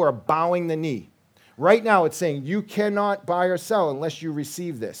people are bowing the knee. Right now it's saying you cannot buy or sell unless you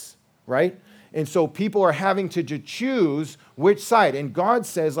receive this, right? And so people are having to choose which side. And God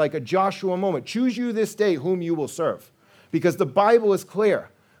says, like a Joshua moment, choose you this day whom you will serve. Because the Bible is clear,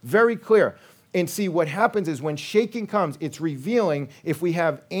 very clear. And see, what happens is when shaking comes, it's revealing if we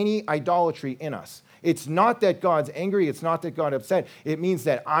have any idolatry in us. It's not that God's angry. It's not that God's upset. It means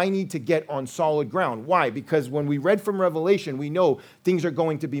that I need to get on solid ground. Why? Because when we read from Revelation, we know things are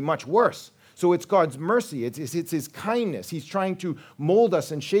going to be much worse. So it's God's mercy. It's his kindness. He's trying to mold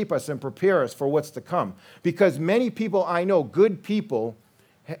us and shape us and prepare us for what's to come. Because many people I know, good people,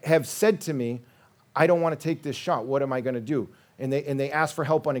 have said to me, I don't want to take this shot. What am I going to do? And they ask for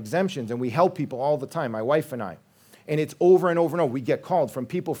help on exemptions, and we help people all the time, my wife and I. And it's over and over and over. We get called from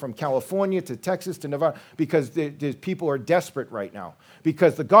people from California to Texas to Nevada because the people are desperate right now.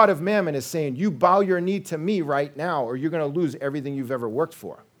 Because the God of Mammon is saying, you bow your knee to me right now, or you're going to lose everything you've ever worked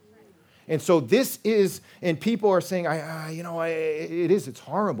for. And so this is, and people are saying, it's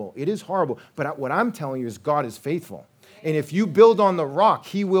horrible. It is horrible. But what I'm telling you is God is faithful. And if you build on the rock,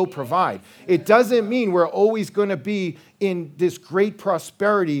 he will provide. It doesn't mean we're always going to be in this great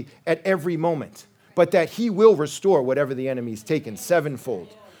prosperity at every moment, but that he will restore whatever the enemy's taken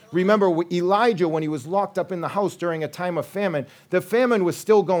sevenfold. Remember Elijah, when he was locked up in the house during a time of famine, the famine was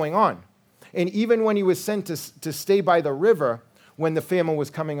still going on. And even when he was sent to stay by the river, when the famine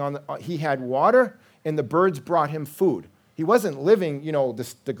was coming on, he had water and the birds brought him food. He wasn't living,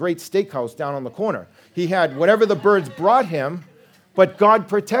 the great steakhouse down on the corner. He had whatever the birds brought him, but God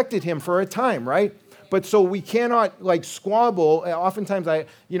protected him for a time, right? But so we cannot squabble. Oftentimes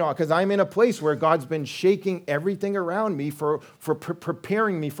because I'm in a place where God's been shaking everything around me for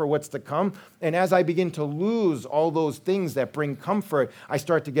preparing me for what's to come. And as I begin to lose all those things that bring comfort, I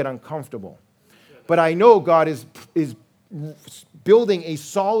start to get uncomfortable. But I know God is building a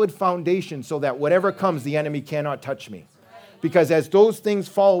solid foundation so that whatever comes, the enemy cannot touch me. Because as those things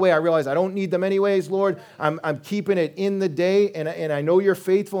fall away, I realize I don't need them anyways, Lord. I'm keeping it in the day, and I know you're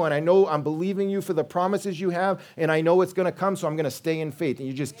faithful, and I know I'm believing you for the promises you have, and I know it's going to come, so I'm going to stay in faith. And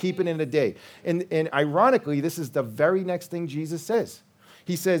you just keep it in the day. And ironically, this is the very next thing Jesus says.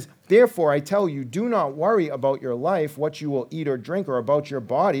 He says, therefore, I tell you, do not worry about your life, what you will eat or drink, or about your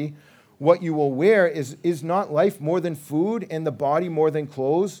body, what you will wear. Is not life more than food, and the body more than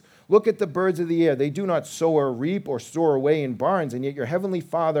clothes? Look at the birds of the air. They do not sow or reap or store away in barns, and yet your heavenly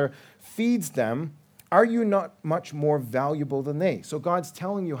Father feeds them. Are you not much more valuable than they? So God's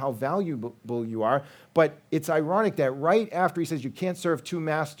telling you how valuable you are, but it's ironic that right after he says you can't serve two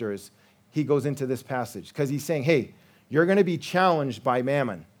masters, he goes into this passage because he's saying, hey, you're going to be challenged by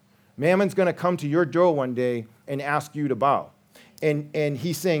Mammon. Mammon's going to come to your door one day and ask you to bow. And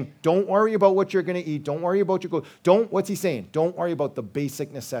he's saying, don't worry about what you're going to eat. Don't worry about your clothes. What's he saying? Don't worry about the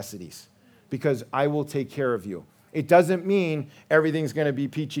basic necessities because I will take care of you. It doesn't mean everything's going to be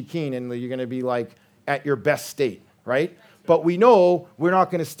peachy keen and you're going to be at your best state, right? But we know we're not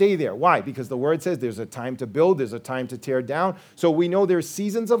going to stay there. Why? Because the word says there's a time to build, there's a time to tear down. So we know there's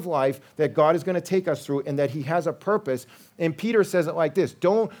seasons of life that God is going to take us through and that he has a purpose. And Peter says it like this,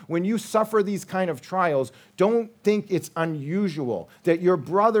 when you suffer these kind of trials, don't think it's unusual that your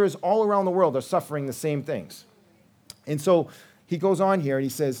brothers all around the world are suffering the same things. And so he goes on here and he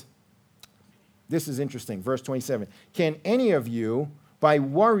says, this is interesting, verse 27, can any of you, by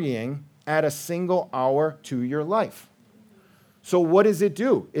worrying, add a single hour to your life? So what does it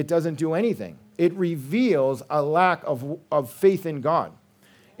do? It doesn't do anything. It reveals a lack of faith in God.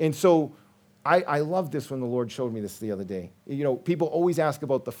 And so I love this when the Lord showed me this the other day. People always ask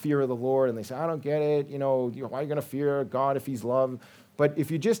about the fear of the Lord, and they say, I don't get it. Why are you going to fear God if he's love? But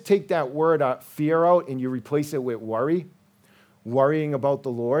if you just take that word fear out and you replace it with worry, worrying about the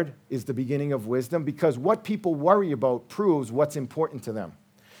Lord is the beginning of wisdom because what people worry about proves what's important to them.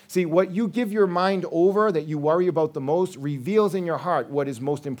 See, what you give your mind over that you worry about the most reveals in your heart what is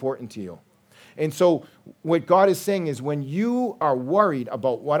most important to you. And so what God is saying is when you are worried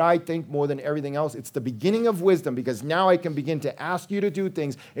about what I think more than everything else, it's the beginning of wisdom because now I can begin to ask you to do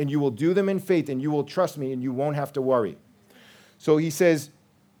things and you will do them in faith and you will trust me and you won't have to worry. So he says,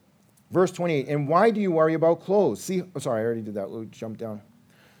 verse 28, and why do you worry about clothes? I already did that. We'll jump down.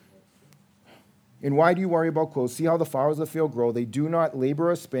 And why do you worry about clothes? See how the flowers of the field grow. They do not labor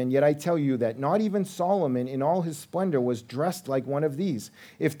or spin. Yet I tell you that not even Solomon in all his splendor was dressed like one of these.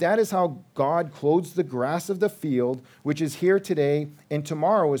 If that is how God clothes the grass of the field, which is here today and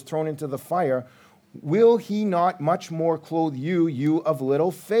tomorrow is thrown into the fire, will he not much more clothe you, you of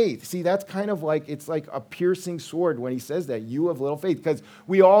little faith? See, that's kind of it's like a piercing sword when he says that, you of little faith, because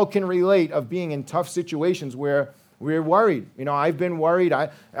we all can relate of being in tough situations where We're worried. I've been worried.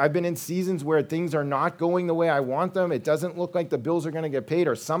 I've been in seasons where things are not going the way I want them. It doesn't look like the bills are going to get paid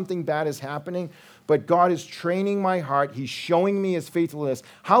or something bad is happening. But God is training my heart. He's showing me his faithfulness.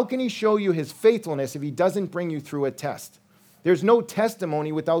 How can he show you his faithfulness if he doesn't bring you through a test? There's no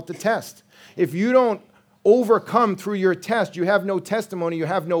testimony without the test. If you don't overcome through your test, you have no testimony, you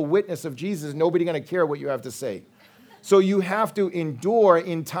have no witness of Jesus. Nobody going to care what you have to say. So you have to endure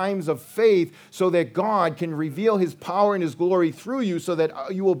in times of faith so that God can reveal his power and his glory through you so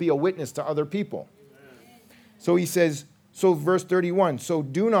that you will be a witness to other people. So he says, verse 31, so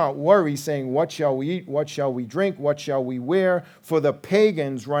do not worry, saying, what shall we eat? What shall we drink? What shall we wear? For the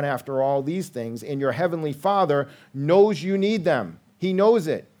pagans run after all these things, and your heavenly Father knows you need them. He knows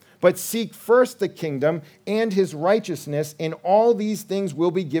it. But seek first the kingdom and his righteousness, and all these things will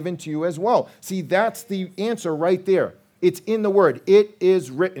be given to you as well. See, that's the answer right there. It's in the word. It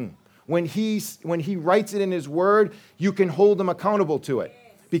is written. When he writes it in his word, you can hold him accountable to it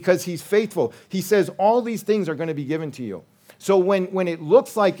because he's faithful. He says all these things are going to be given to you. So when it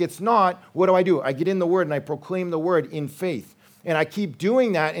looks like it's not, what do? I get in the word and I proclaim the word in faith. And I keep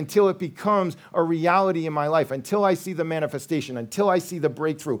doing that until it becomes a reality in my life, until I see the manifestation, until I see the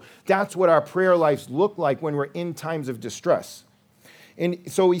breakthrough. That's what our prayer lives look like when we're in times of distress. And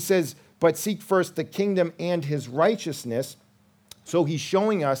so he says, but seek first the kingdom and his righteousness. So he's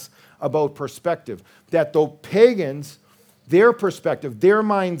showing us about perspective, that the pagans, their perspective, their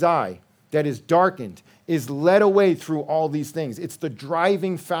mind's eye that is darkened, is led away through all these things. It's the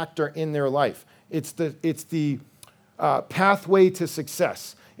driving factor in their life. It's the pathway to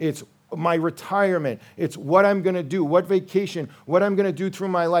success. It's my retirement. It's what I'm going to do, what vacation, what I'm going to do through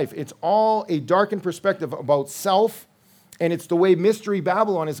my life. It's all a darkened perspective about self, and it's the way Mystery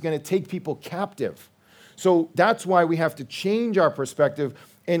Babylon is going to take people captive. So that's why we have to change our perspective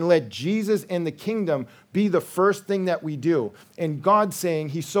and let Jesus and the kingdom be the first thing that we do. And God's saying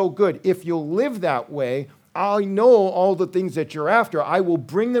he's so good. If you'll live that way, I know all the things that you're after. I will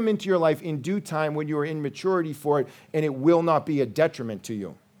bring them into your life in due time when you are in maturity for it, and it will not be a detriment to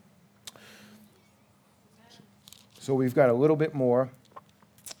you. So we've got a little bit more,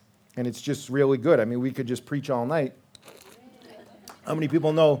 and it's just really good. I mean, we could just preach all night. How many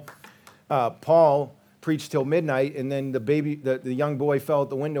people know Paul preached till midnight, and then the young boy fell out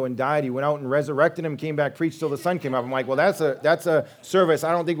the window and died. He went out and resurrected him, came back, preached till the sun came up. I'm like, well, that's a service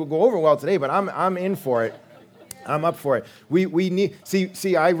I don't think will go over well today, but I'm in for it. I'm up for it. We need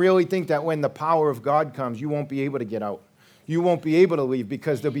see. I really think that when the power of God comes, you won't be able to get out. You won't be able to leave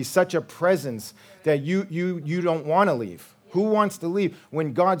because there'll be such a presence that you don't want to leave. Who wants to leave?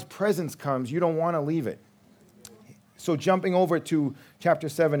 When God's presence comes, you don't want to leave it. So jumping over to chapter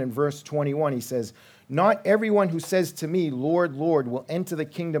 7 and verse 21, he says, not everyone who says to me, Lord, Lord, will enter the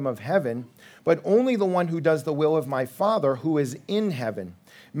kingdom of heaven, but only the one who does the will of my Father who is in heaven.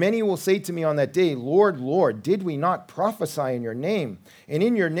 Many will say to me on that day, Lord, Lord, did we not prophesy in your name? And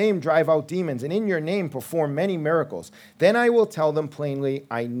in your name drive out demons, and in your name perform many miracles? Then I will tell them plainly,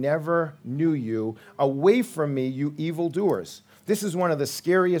 I never knew you. Away from me, you evildoers. This is one of the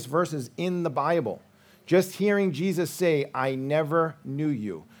scariest verses in the Bible. Just hearing Jesus say, I never knew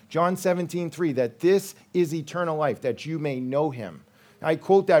you. John 17:3, that this is eternal life, that you may know him. I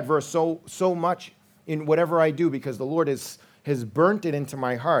quote that verse so much in whatever I do because the Lord has burnt it into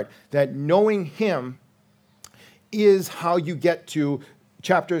my heart, that knowing him is how you get to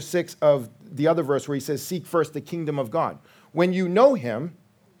chapter 6 of the other verse where he says, seek first the kingdom of God. When you know him,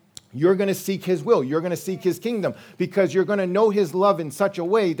 you're going to seek his will. You're going to seek his kingdom because you're going to know his love in such a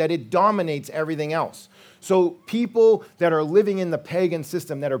way that it dominates everything else. So people that are living in the pagan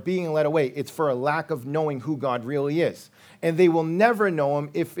system that are being led away, it's for a lack of knowing who God really is. And they will never know him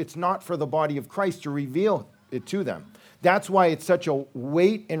if it's not for the body of Christ to reveal it to them. That's why it's such a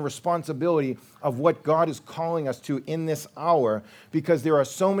weight and responsibility of what God is calling us to in this hour, because there are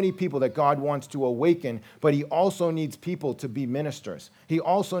so many people that God wants to awaken, but he also needs people to be ministers. He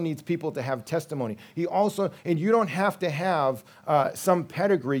also needs people to have testimony. And you don't have to have some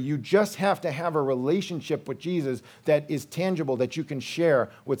pedigree. You just have to have a relationship with Jesus that is tangible, that you can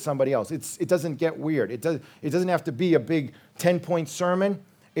share with somebody else. It doesn't get weird. It doesn't have to be a big 10-point sermon.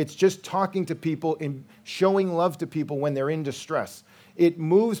 It's just talking to people and showing love to people when they're in distress. It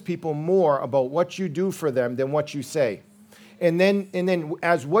moves people more about what you do for them than what you say. And then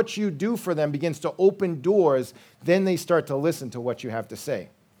as what you do for them begins to open doors, then they start to listen to what you have to say.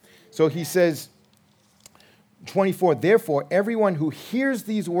 So he says, 24, therefore, everyone who hears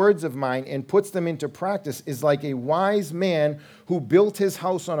these words of mine and puts them into practice is like a wise man who built his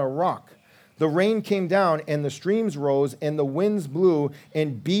house on a rock. The rain came down, and the streams rose, and the winds blew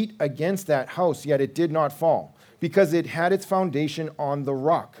and beat against that house, yet it did not fall, because it had its foundation on the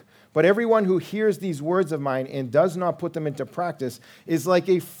rock. But everyone who hears these words of mine and does not put them into practice is like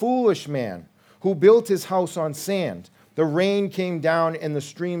a foolish man who built his house on sand. The rain came down and the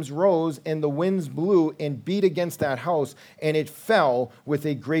streams rose and the winds blew and beat against that house and it fell with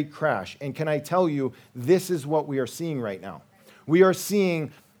a great crash. And can I tell you, this is what we are seeing right now. We are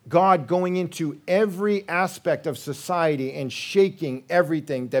seeing God going into every aspect of society and shaking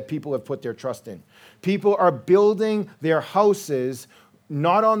everything that people have put their trust in. People are building their houses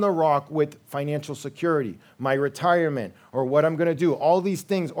not on the rock with financial security, my retirement, or what I'm going to do, all these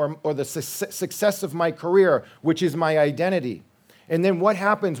things, or the success of my career, which is my identity. And then what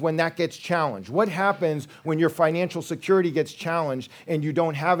happens when that gets challenged? What happens when your financial security gets challenged and you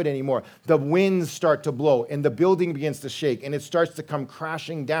don't have it anymore? The winds start to blow and the building begins to shake and it starts to come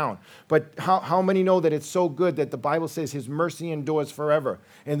crashing down. But how many know that it's so good that the Bible says his mercy endures forever,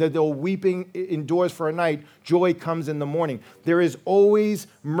 and that though weeping endures for a night, joy comes in the morning. There is always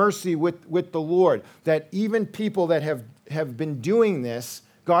mercy with the Lord, that even people that have been doing this,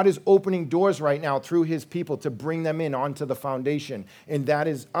 God is opening doors right now through his people to bring them in onto the foundation. And that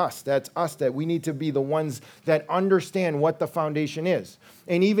is us. That's us, that we need to be the ones that understand what the foundation is.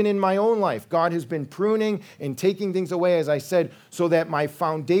 And even in my own life, God has been pruning and taking things away, as I said, so that my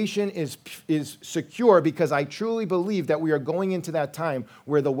foundation is secure, because I truly believe that we are going into that time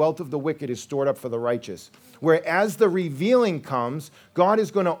where the wealth of the wicked is stored up for the righteous. Where as the revealing comes, God is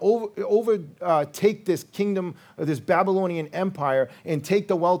going to take this kingdom, this Babylonian empire, and take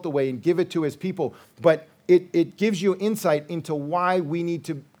the wealth away and give it to his people. But it gives you insight into why we need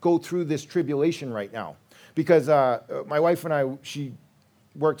to go through this tribulation right now. Because my wife and I, she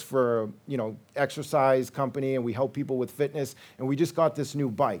works for exercise company, and we help people with fitness, and we just got this new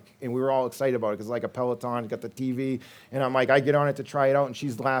bike, and we were all excited about it because it's like a Peloton, it's got the TV, and I'm like, I get on it to try it out, and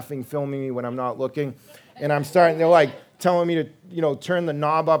she's laughing, filming me when I'm not looking, and they're like telling me to turn the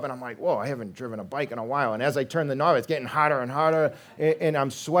knob up, and I'm like, whoa, I haven't driven a bike in a while, and as I turn the knob, it's getting hotter and hotter, and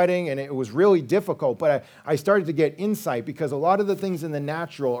I'm sweating, and it was really difficult. But I started to get insight, because a lot of the things in the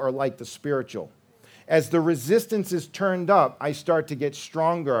natural are like the spiritual. As the resistance is turned up, I start to get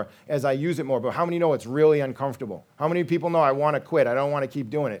stronger as I use it more. But how many know it's really uncomfortable? How many people know I want to quit? I don't want to keep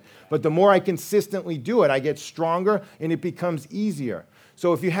doing it. But the more I consistently do it, I get stronger and it becomes easier.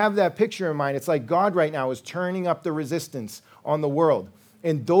 So if you have that picture in mind, it's like God right now is turning up the resistance on the world.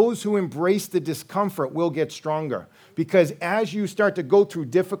 And those who embrace the discomfort will get stronger. Because as you start to go through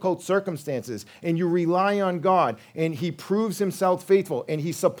difficult circumstances and you rely on God and he proves himself faithful and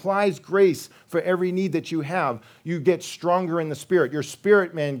he supplies grace for every need that you have, you get stronger in the spirit. Your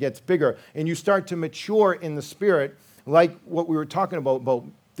spirit man gets bigger and you start to mature in the spirit, like what we were talking about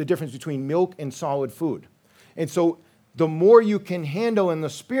the difference between milk and solid food. And so the more you can handle in the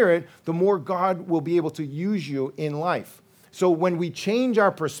spirit, the more God will be able to use you in life. So when we change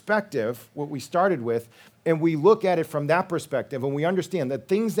our perspective, what we started with, and we look at it from that perspective, and we understand that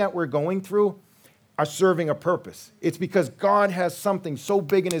things that we're going through are serving a purpose. It's because God has something so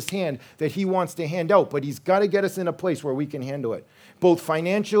big in his hand that he wants to hand out, but he's got to get us in a place where we can handle it, both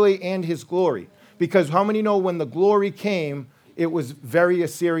financially and his glory. Because how many know when the glory came, it was a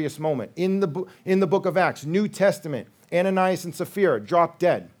serious moment. In the book of Acts, New Testament, Ananias and Sapphira dropped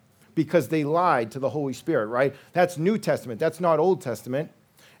dead because they lied to the Holy Spirit, right? That's New Testament. That's not Old Testament.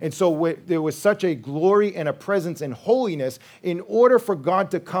 And so there was such a glory and a presence and holiness. In order for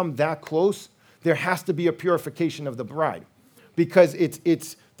God to come that close, there has to be a purification of the bride, because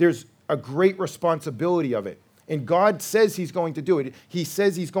there's a great responsibility of it. And God says he's going to do it. He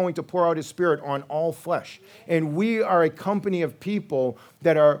says he's going to pour out his spirit on all flesh. And we are a company of people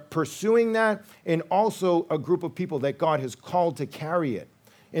that are pursuing that, and also a group of people that God has called to carry it.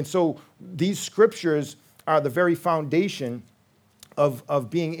 And so these scriptures are the very foundation of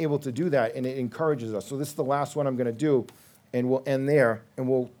being able to do that, and it encourages us. So this is the last one I'm going to do, and we'll end there, and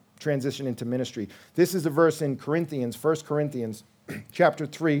we'll transition into ministry. This is a verse in Corinthians, 1 Corinthians chapter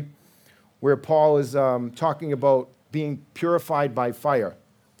 3, where Paul is talking about being purified by fire.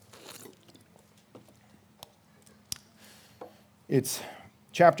 It's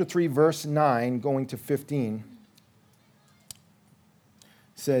chapter 3, verse 9, going to 15.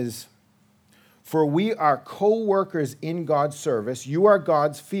 Says, "For we are co-workers in God's service. You are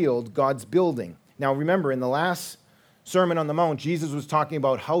God's field, God's building." Now remember, in the last Sermon on the Mount, Jesus was talking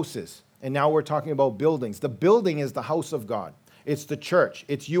about houses, and now we're talking about buildings. The building is the house of God. It's the church.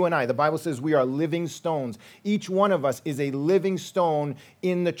 It's you and I. The Bible says we are living stones. Each one of us is a living stone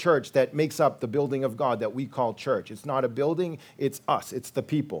in the church that makes up the building of God that we call church. It's not a building, it's us. It's the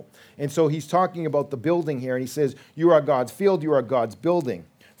people. And so he's talking about the building here, and he says, you are God's field, you are God's building.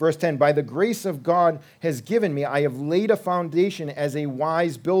 Verse 10, by the grace of God has given me, I have laid a foundation as a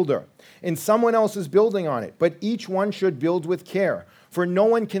wise builder, and someone else is building on it. But each one should build with care, for no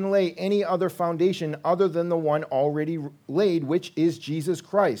one can lay any other foundation other than the one already laid, which is Jesus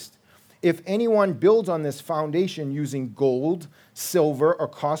Christ. If anyone builds on this foundation using gold, silver, or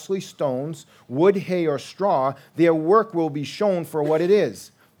costly stones, wood, hay, or straw, their work will be shown for what it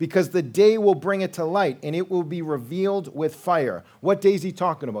is, because the day will bring it to light, and it will be revealed with fire. What day is he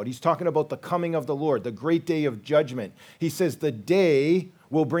talking about? He's talking about the coming of the Lord, the great day of judgment. He says the day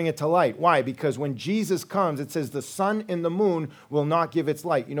will bring it to light. Why? Because when Jesus comes, it says the sun and the moon will not give its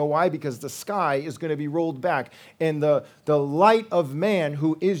light. You know why? Because the sky is going to be rolled back, and the light of man,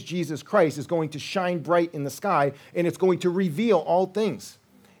 who is Jesus Christ, is going to shine bright in the sky, and it's going to reveal all things,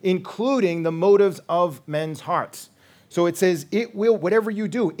 including the motives of men's hearts. So it says, it will, whatever you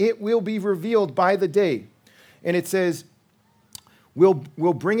do, it will be revealed by the day. And it says, we'll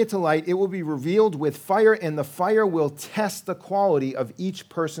bring it to light. It will be revealed with fire, and the fire will test the quality of each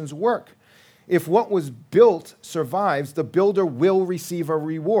person's work. If what was built survives, the builder will receive a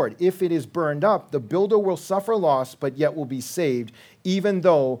reward. If it is burned up, the builder will suffer loss, but yet will be saved, even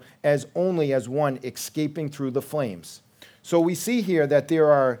though as only as one escaping through the flames. So we see here that there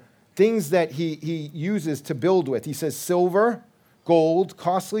are things that he uses to build with. He says silver, gold,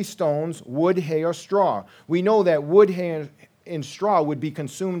 costly stones, wood, hay, or straw. We know that wood, hay, and straw would be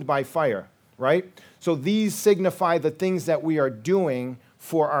consumed by fire, right? So these signify the things that we are doing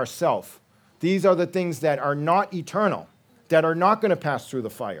for ourselves. These are the things that are not eternal, that are not going to pass through the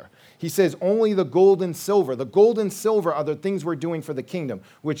fire. He says only the gold and silver. The gold and silver are the things we're doing for the kingdom,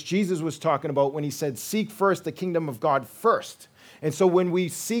 which Jesus was talking about when he said, seek first the kingdom of God first. And so when we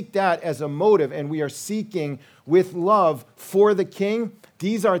seek that as a motive and we are seeking with love for the King,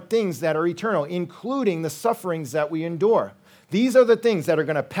 these are things that are eternal, including the sufferings that we endure. These are the things that are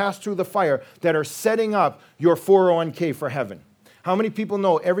going to pass through the fire, that are setting up your 401k for heaven. How many people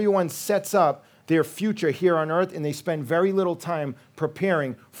know everyone sets up their future here on earth and they spend very little time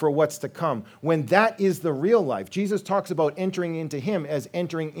preparing for what's to come, when that is the real life? Jesus talks about entering into him as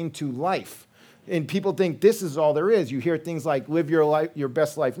entering into life. And people think this is all there is. You hear things like live your life, your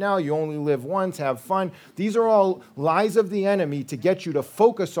best life now, you only live once, have fun. These are all lies of the enemy to get you to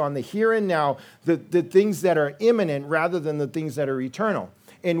focus on the here and now, the things that are imminent rather than the things that are eternal.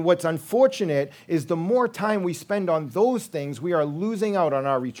 And what's unfortunate is the more time we spend on those things, we are losing out on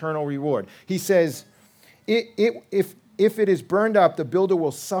our eternal reward. He says, if it is burned up, the builder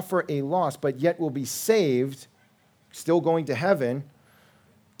will suffer a loss, but yet will be saved, still going to heaven,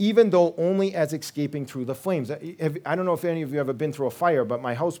 even though only as escaping through the flames. I don't know if any of you have ever been through a fire, but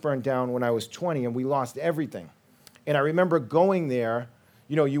my house burned down when I was 20 and we lost everything. And I remember going there,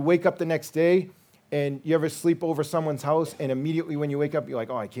 you wake up the next day and you ever sleep over someone's house and immediately when you wake up, you're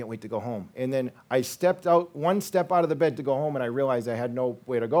like, oh, I can't wait to go home. And then I stepped out, one step out of the bed to go home, and I realized I had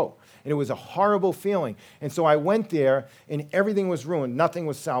nowhere to go. And it was a horrible feeling. And so I went there and everything was ruined. Nothing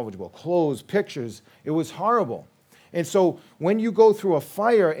was salvageable. Clothes, pictures. It was horrible. And so when you go through a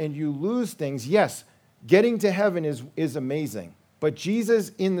fire and you lose things, yes, getting to heaven is amazing. But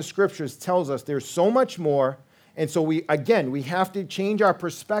Jesus in the scriptures tells us there's so much more. And so we have to change our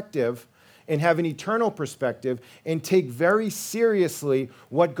perspective and have an eternal perspective and take very seriously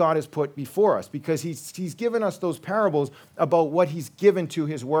what God has put before us, because he's given us those parables about what he's given to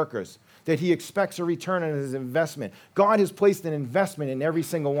his workers, that he expects a return on his investment. God has placed an investment in every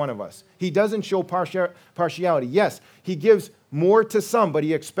single one of us. He doesn't show partiality. Yes, he gives more to some, but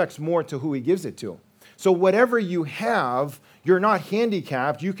he expects more to who he gives it to. So whatever you have, you're not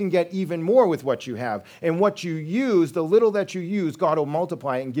handicapped. You can get even more with what you have. And what you use, the little that you use, God will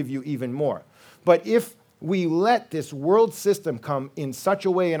multiply and give you even more. But if we let this world system come in such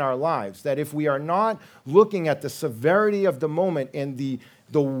a way in our lives that if we are not looking at the severity of the moment and the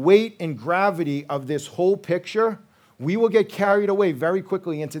weight and gravity of this whole picture, we will get carried away very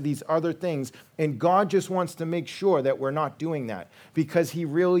quickly into these other things. And God just wants to make sure that we're not doing that, because he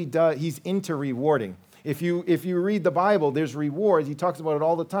really does. He's into rewarding. If you read the Bible, there's rewards. He talks about it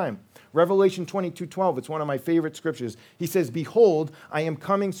all the time. Revelation 22:12, it's one of my favorite scriptures. He says, behold, I am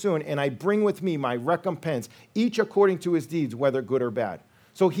coming soon, and I bring with me my recompense, each according to his deeds, whether good or bad.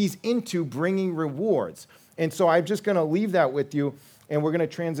 So he's into bringing rewards. And so I'm just going to leave that with you, and we're going to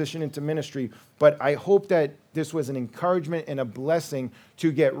transition into ministry. But I hope that this was an encouragement and a blessing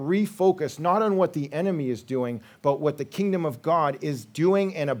to get refocused, not on what the enemy is doing, but what the kingdom of God is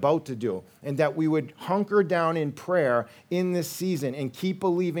doing and about to do. And that we would hunker down in prayer in this season and keep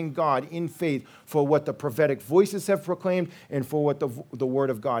believing God in faith for what the prophetic voices have proclaimed and for what the word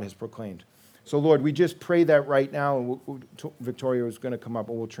of God has proclaimed. So, Lord, we just pray that right now, and Victoria is going to come up,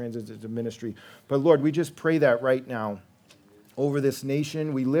 and we'll transition to ministry. But, Lord, we just pray that right now over this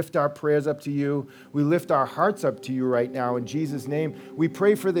nation. We lift our prayers up to you. We lift our hearts up to you right now in Jesus' name. We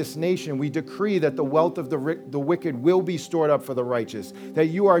pray for this nation. We decree that the wealth of the wicked will be stored up for the righteous, that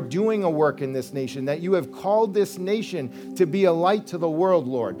you are doing a work in this nation, that you have called this nation to be a light to the world,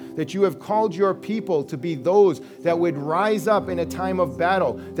 Lord, that you have called your people to be those that would rise up in a time of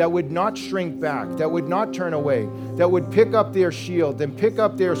battle, that would not shrink back, that would not turn away, that would pick up their shield and pick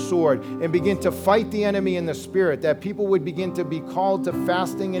up their sword and begin to fight the enemy in the spirit, that people would begin to be called to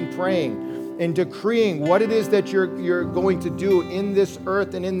fasting and praying and decreeing what it is that you're going to do in this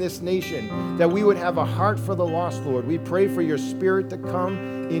earth and in this nation, that we would have a heart for the lost, Lord. We pray for your spirit to come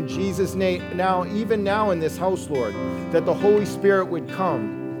in Jesus' name. Now, even now in this house, Lord, that the Holy Spirit would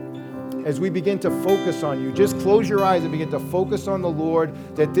come as we begin to focus on you. Just close your eyes and begin to focus on the Lord,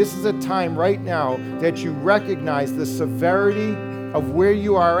 that this is a time right now that you recognize the severity of where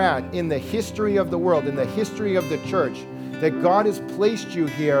you are at in the history of the world, in the history of the church, that God has placed you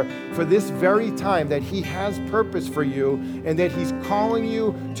here for this very time, that he has purpose for you, and that he's calling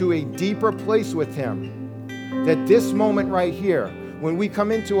you to a deeper place with him. That this moment right here, when we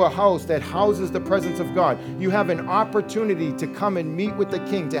come into a house that houses the presence of God, you have an opportunity to come and meet with the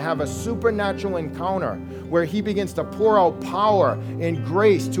King, to have a supernatural encounter where he begins to pour out power and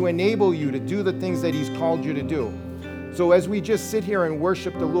grace to enable you to do the things that he's called you to do. So as we just sit here and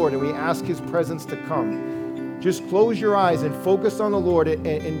worship the Lord and we ask his presence to come, just close your eyes and focus on the Lord,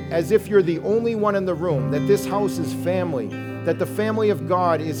 and as if you're the only one in the room, that this house is family, that the family of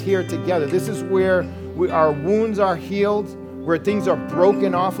God is here together. This is where our wounds are healed, where things are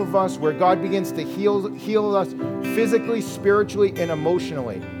broken off of us, where God begins to heal us physically, spiritually, and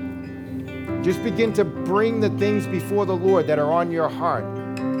emotionally. Just begin to bring the things before the Lord that are on your heart.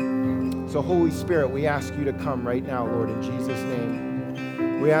 So Holy Spirit, we ask you to come right now, Lord, in Jesus'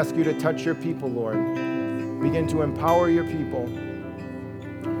 name. We ask you to touch your people, Lord. Begin to empower your people.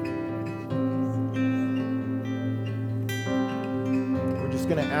 We're just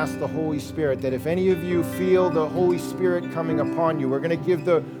going to ask the Holy Spirit that if any of you feel the Holy Spirit coming upon you, we're going to give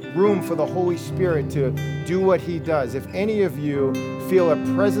the room for the Holy Spirit to do what he does. If any of you feel a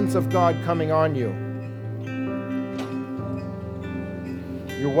presence of God coming on you,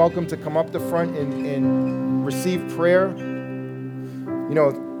 you're welcome to come up the front and receive prayer. You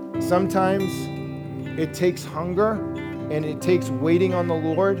know, sometimes it takes hunger and it takes waiting on the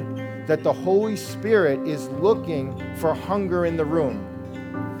Lord, that the Holy Spirit is looking for hunger in the room.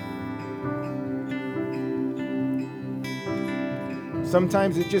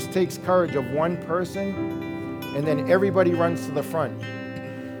 Sometimes it just takes courage of one person and then everybody runs to the front.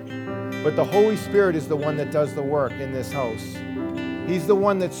 But the Holy Spirit is the one that does the work in this house. He's the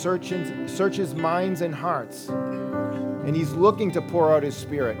one that searches minds and hearts, and he's looking to pour out his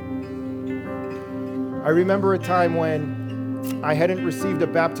Spirit. I remember a time when I hadn't received a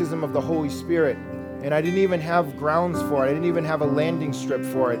baptism of the Holy Spirit, and I didn't even have grounds for it. I didn't even have a landing strip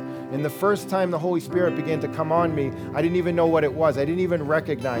for it. And the first time the Holy Spirit began to come on me, I didn't even know what it was. I didn't even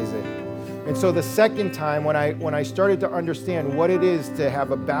recognize it. And so the second time, when I started to understand what it is to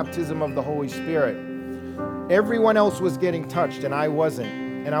have a baptism of the Holy Spirit, everyone else was getting touched and I wasn't.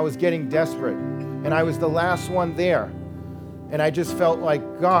 And I was getting desperate. And I was the last one there. And I just felt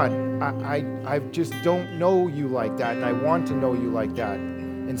like, God, I just don't know you like that, and I want to know you like that.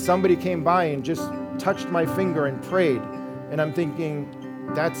 And somebody came by and just touched my finger and prayed. And I'm thinking,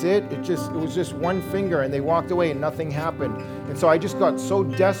 that's it? It was just one finger, and they walked away and nothing happened. And so I just got so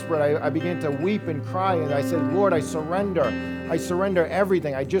desperate, I began to weep and cry, and I said, Lord, I surrender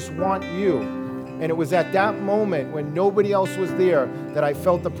everything. I just want you. And it was at that moment when nobody else was there that I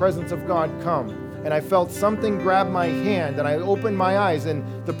felt the presence of God come. And I felt something grab my hand, and I opened my eyes, and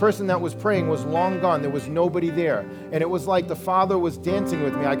the person that was praying was long gone. There was nobody there. And it was like the Father was dancing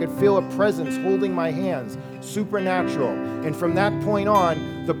with me. I could feel a presence holding my hands, supernatural. And from that point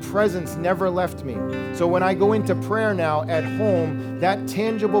on, the presence never left me. So when I go into prayer now at home, that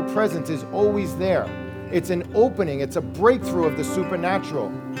tangible presence is always there. It's an opening, it's a breakthrough of the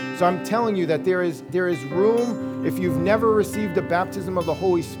supernatural. So I'm telling you that there is room. If you've never received the baptism of the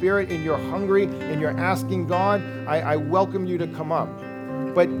Holy Spirit and you're hungry and you're asking God, I welcome you to come up.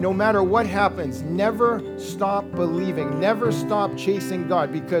 But no matter what happens, never stop believing, never stop chasing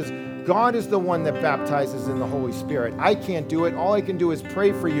God, because God is the one that baptizes in the Holy Spirit. I can't do it. All I can do is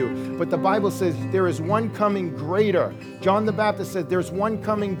pray for you. But the Bible says there is one coming greater. John the Baptist said, there's one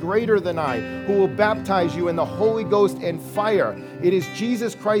coming greater than I, who will baptize you in the Holy Ghost and fire. It is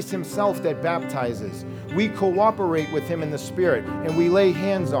Jesus Christ himself that baptizes. We cooperate with him in the Spirit, and we lay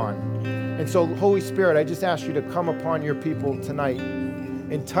hands on. And so, Holy Spirit, I just ask you to come upon your people tonight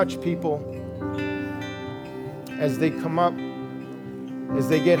and touch people as they come up, as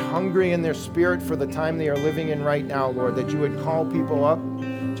they get hungry in their spirit for the time they are living in right now, Lord, that you would call people up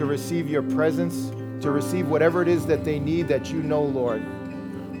to receive your presence, to receive whatever it is that they need that you know, Lord.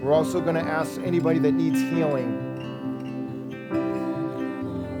 We're also going to ask anybody that needs healing.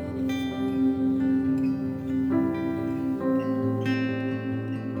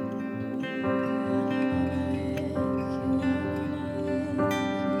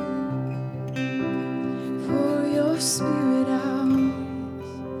 For your spirit.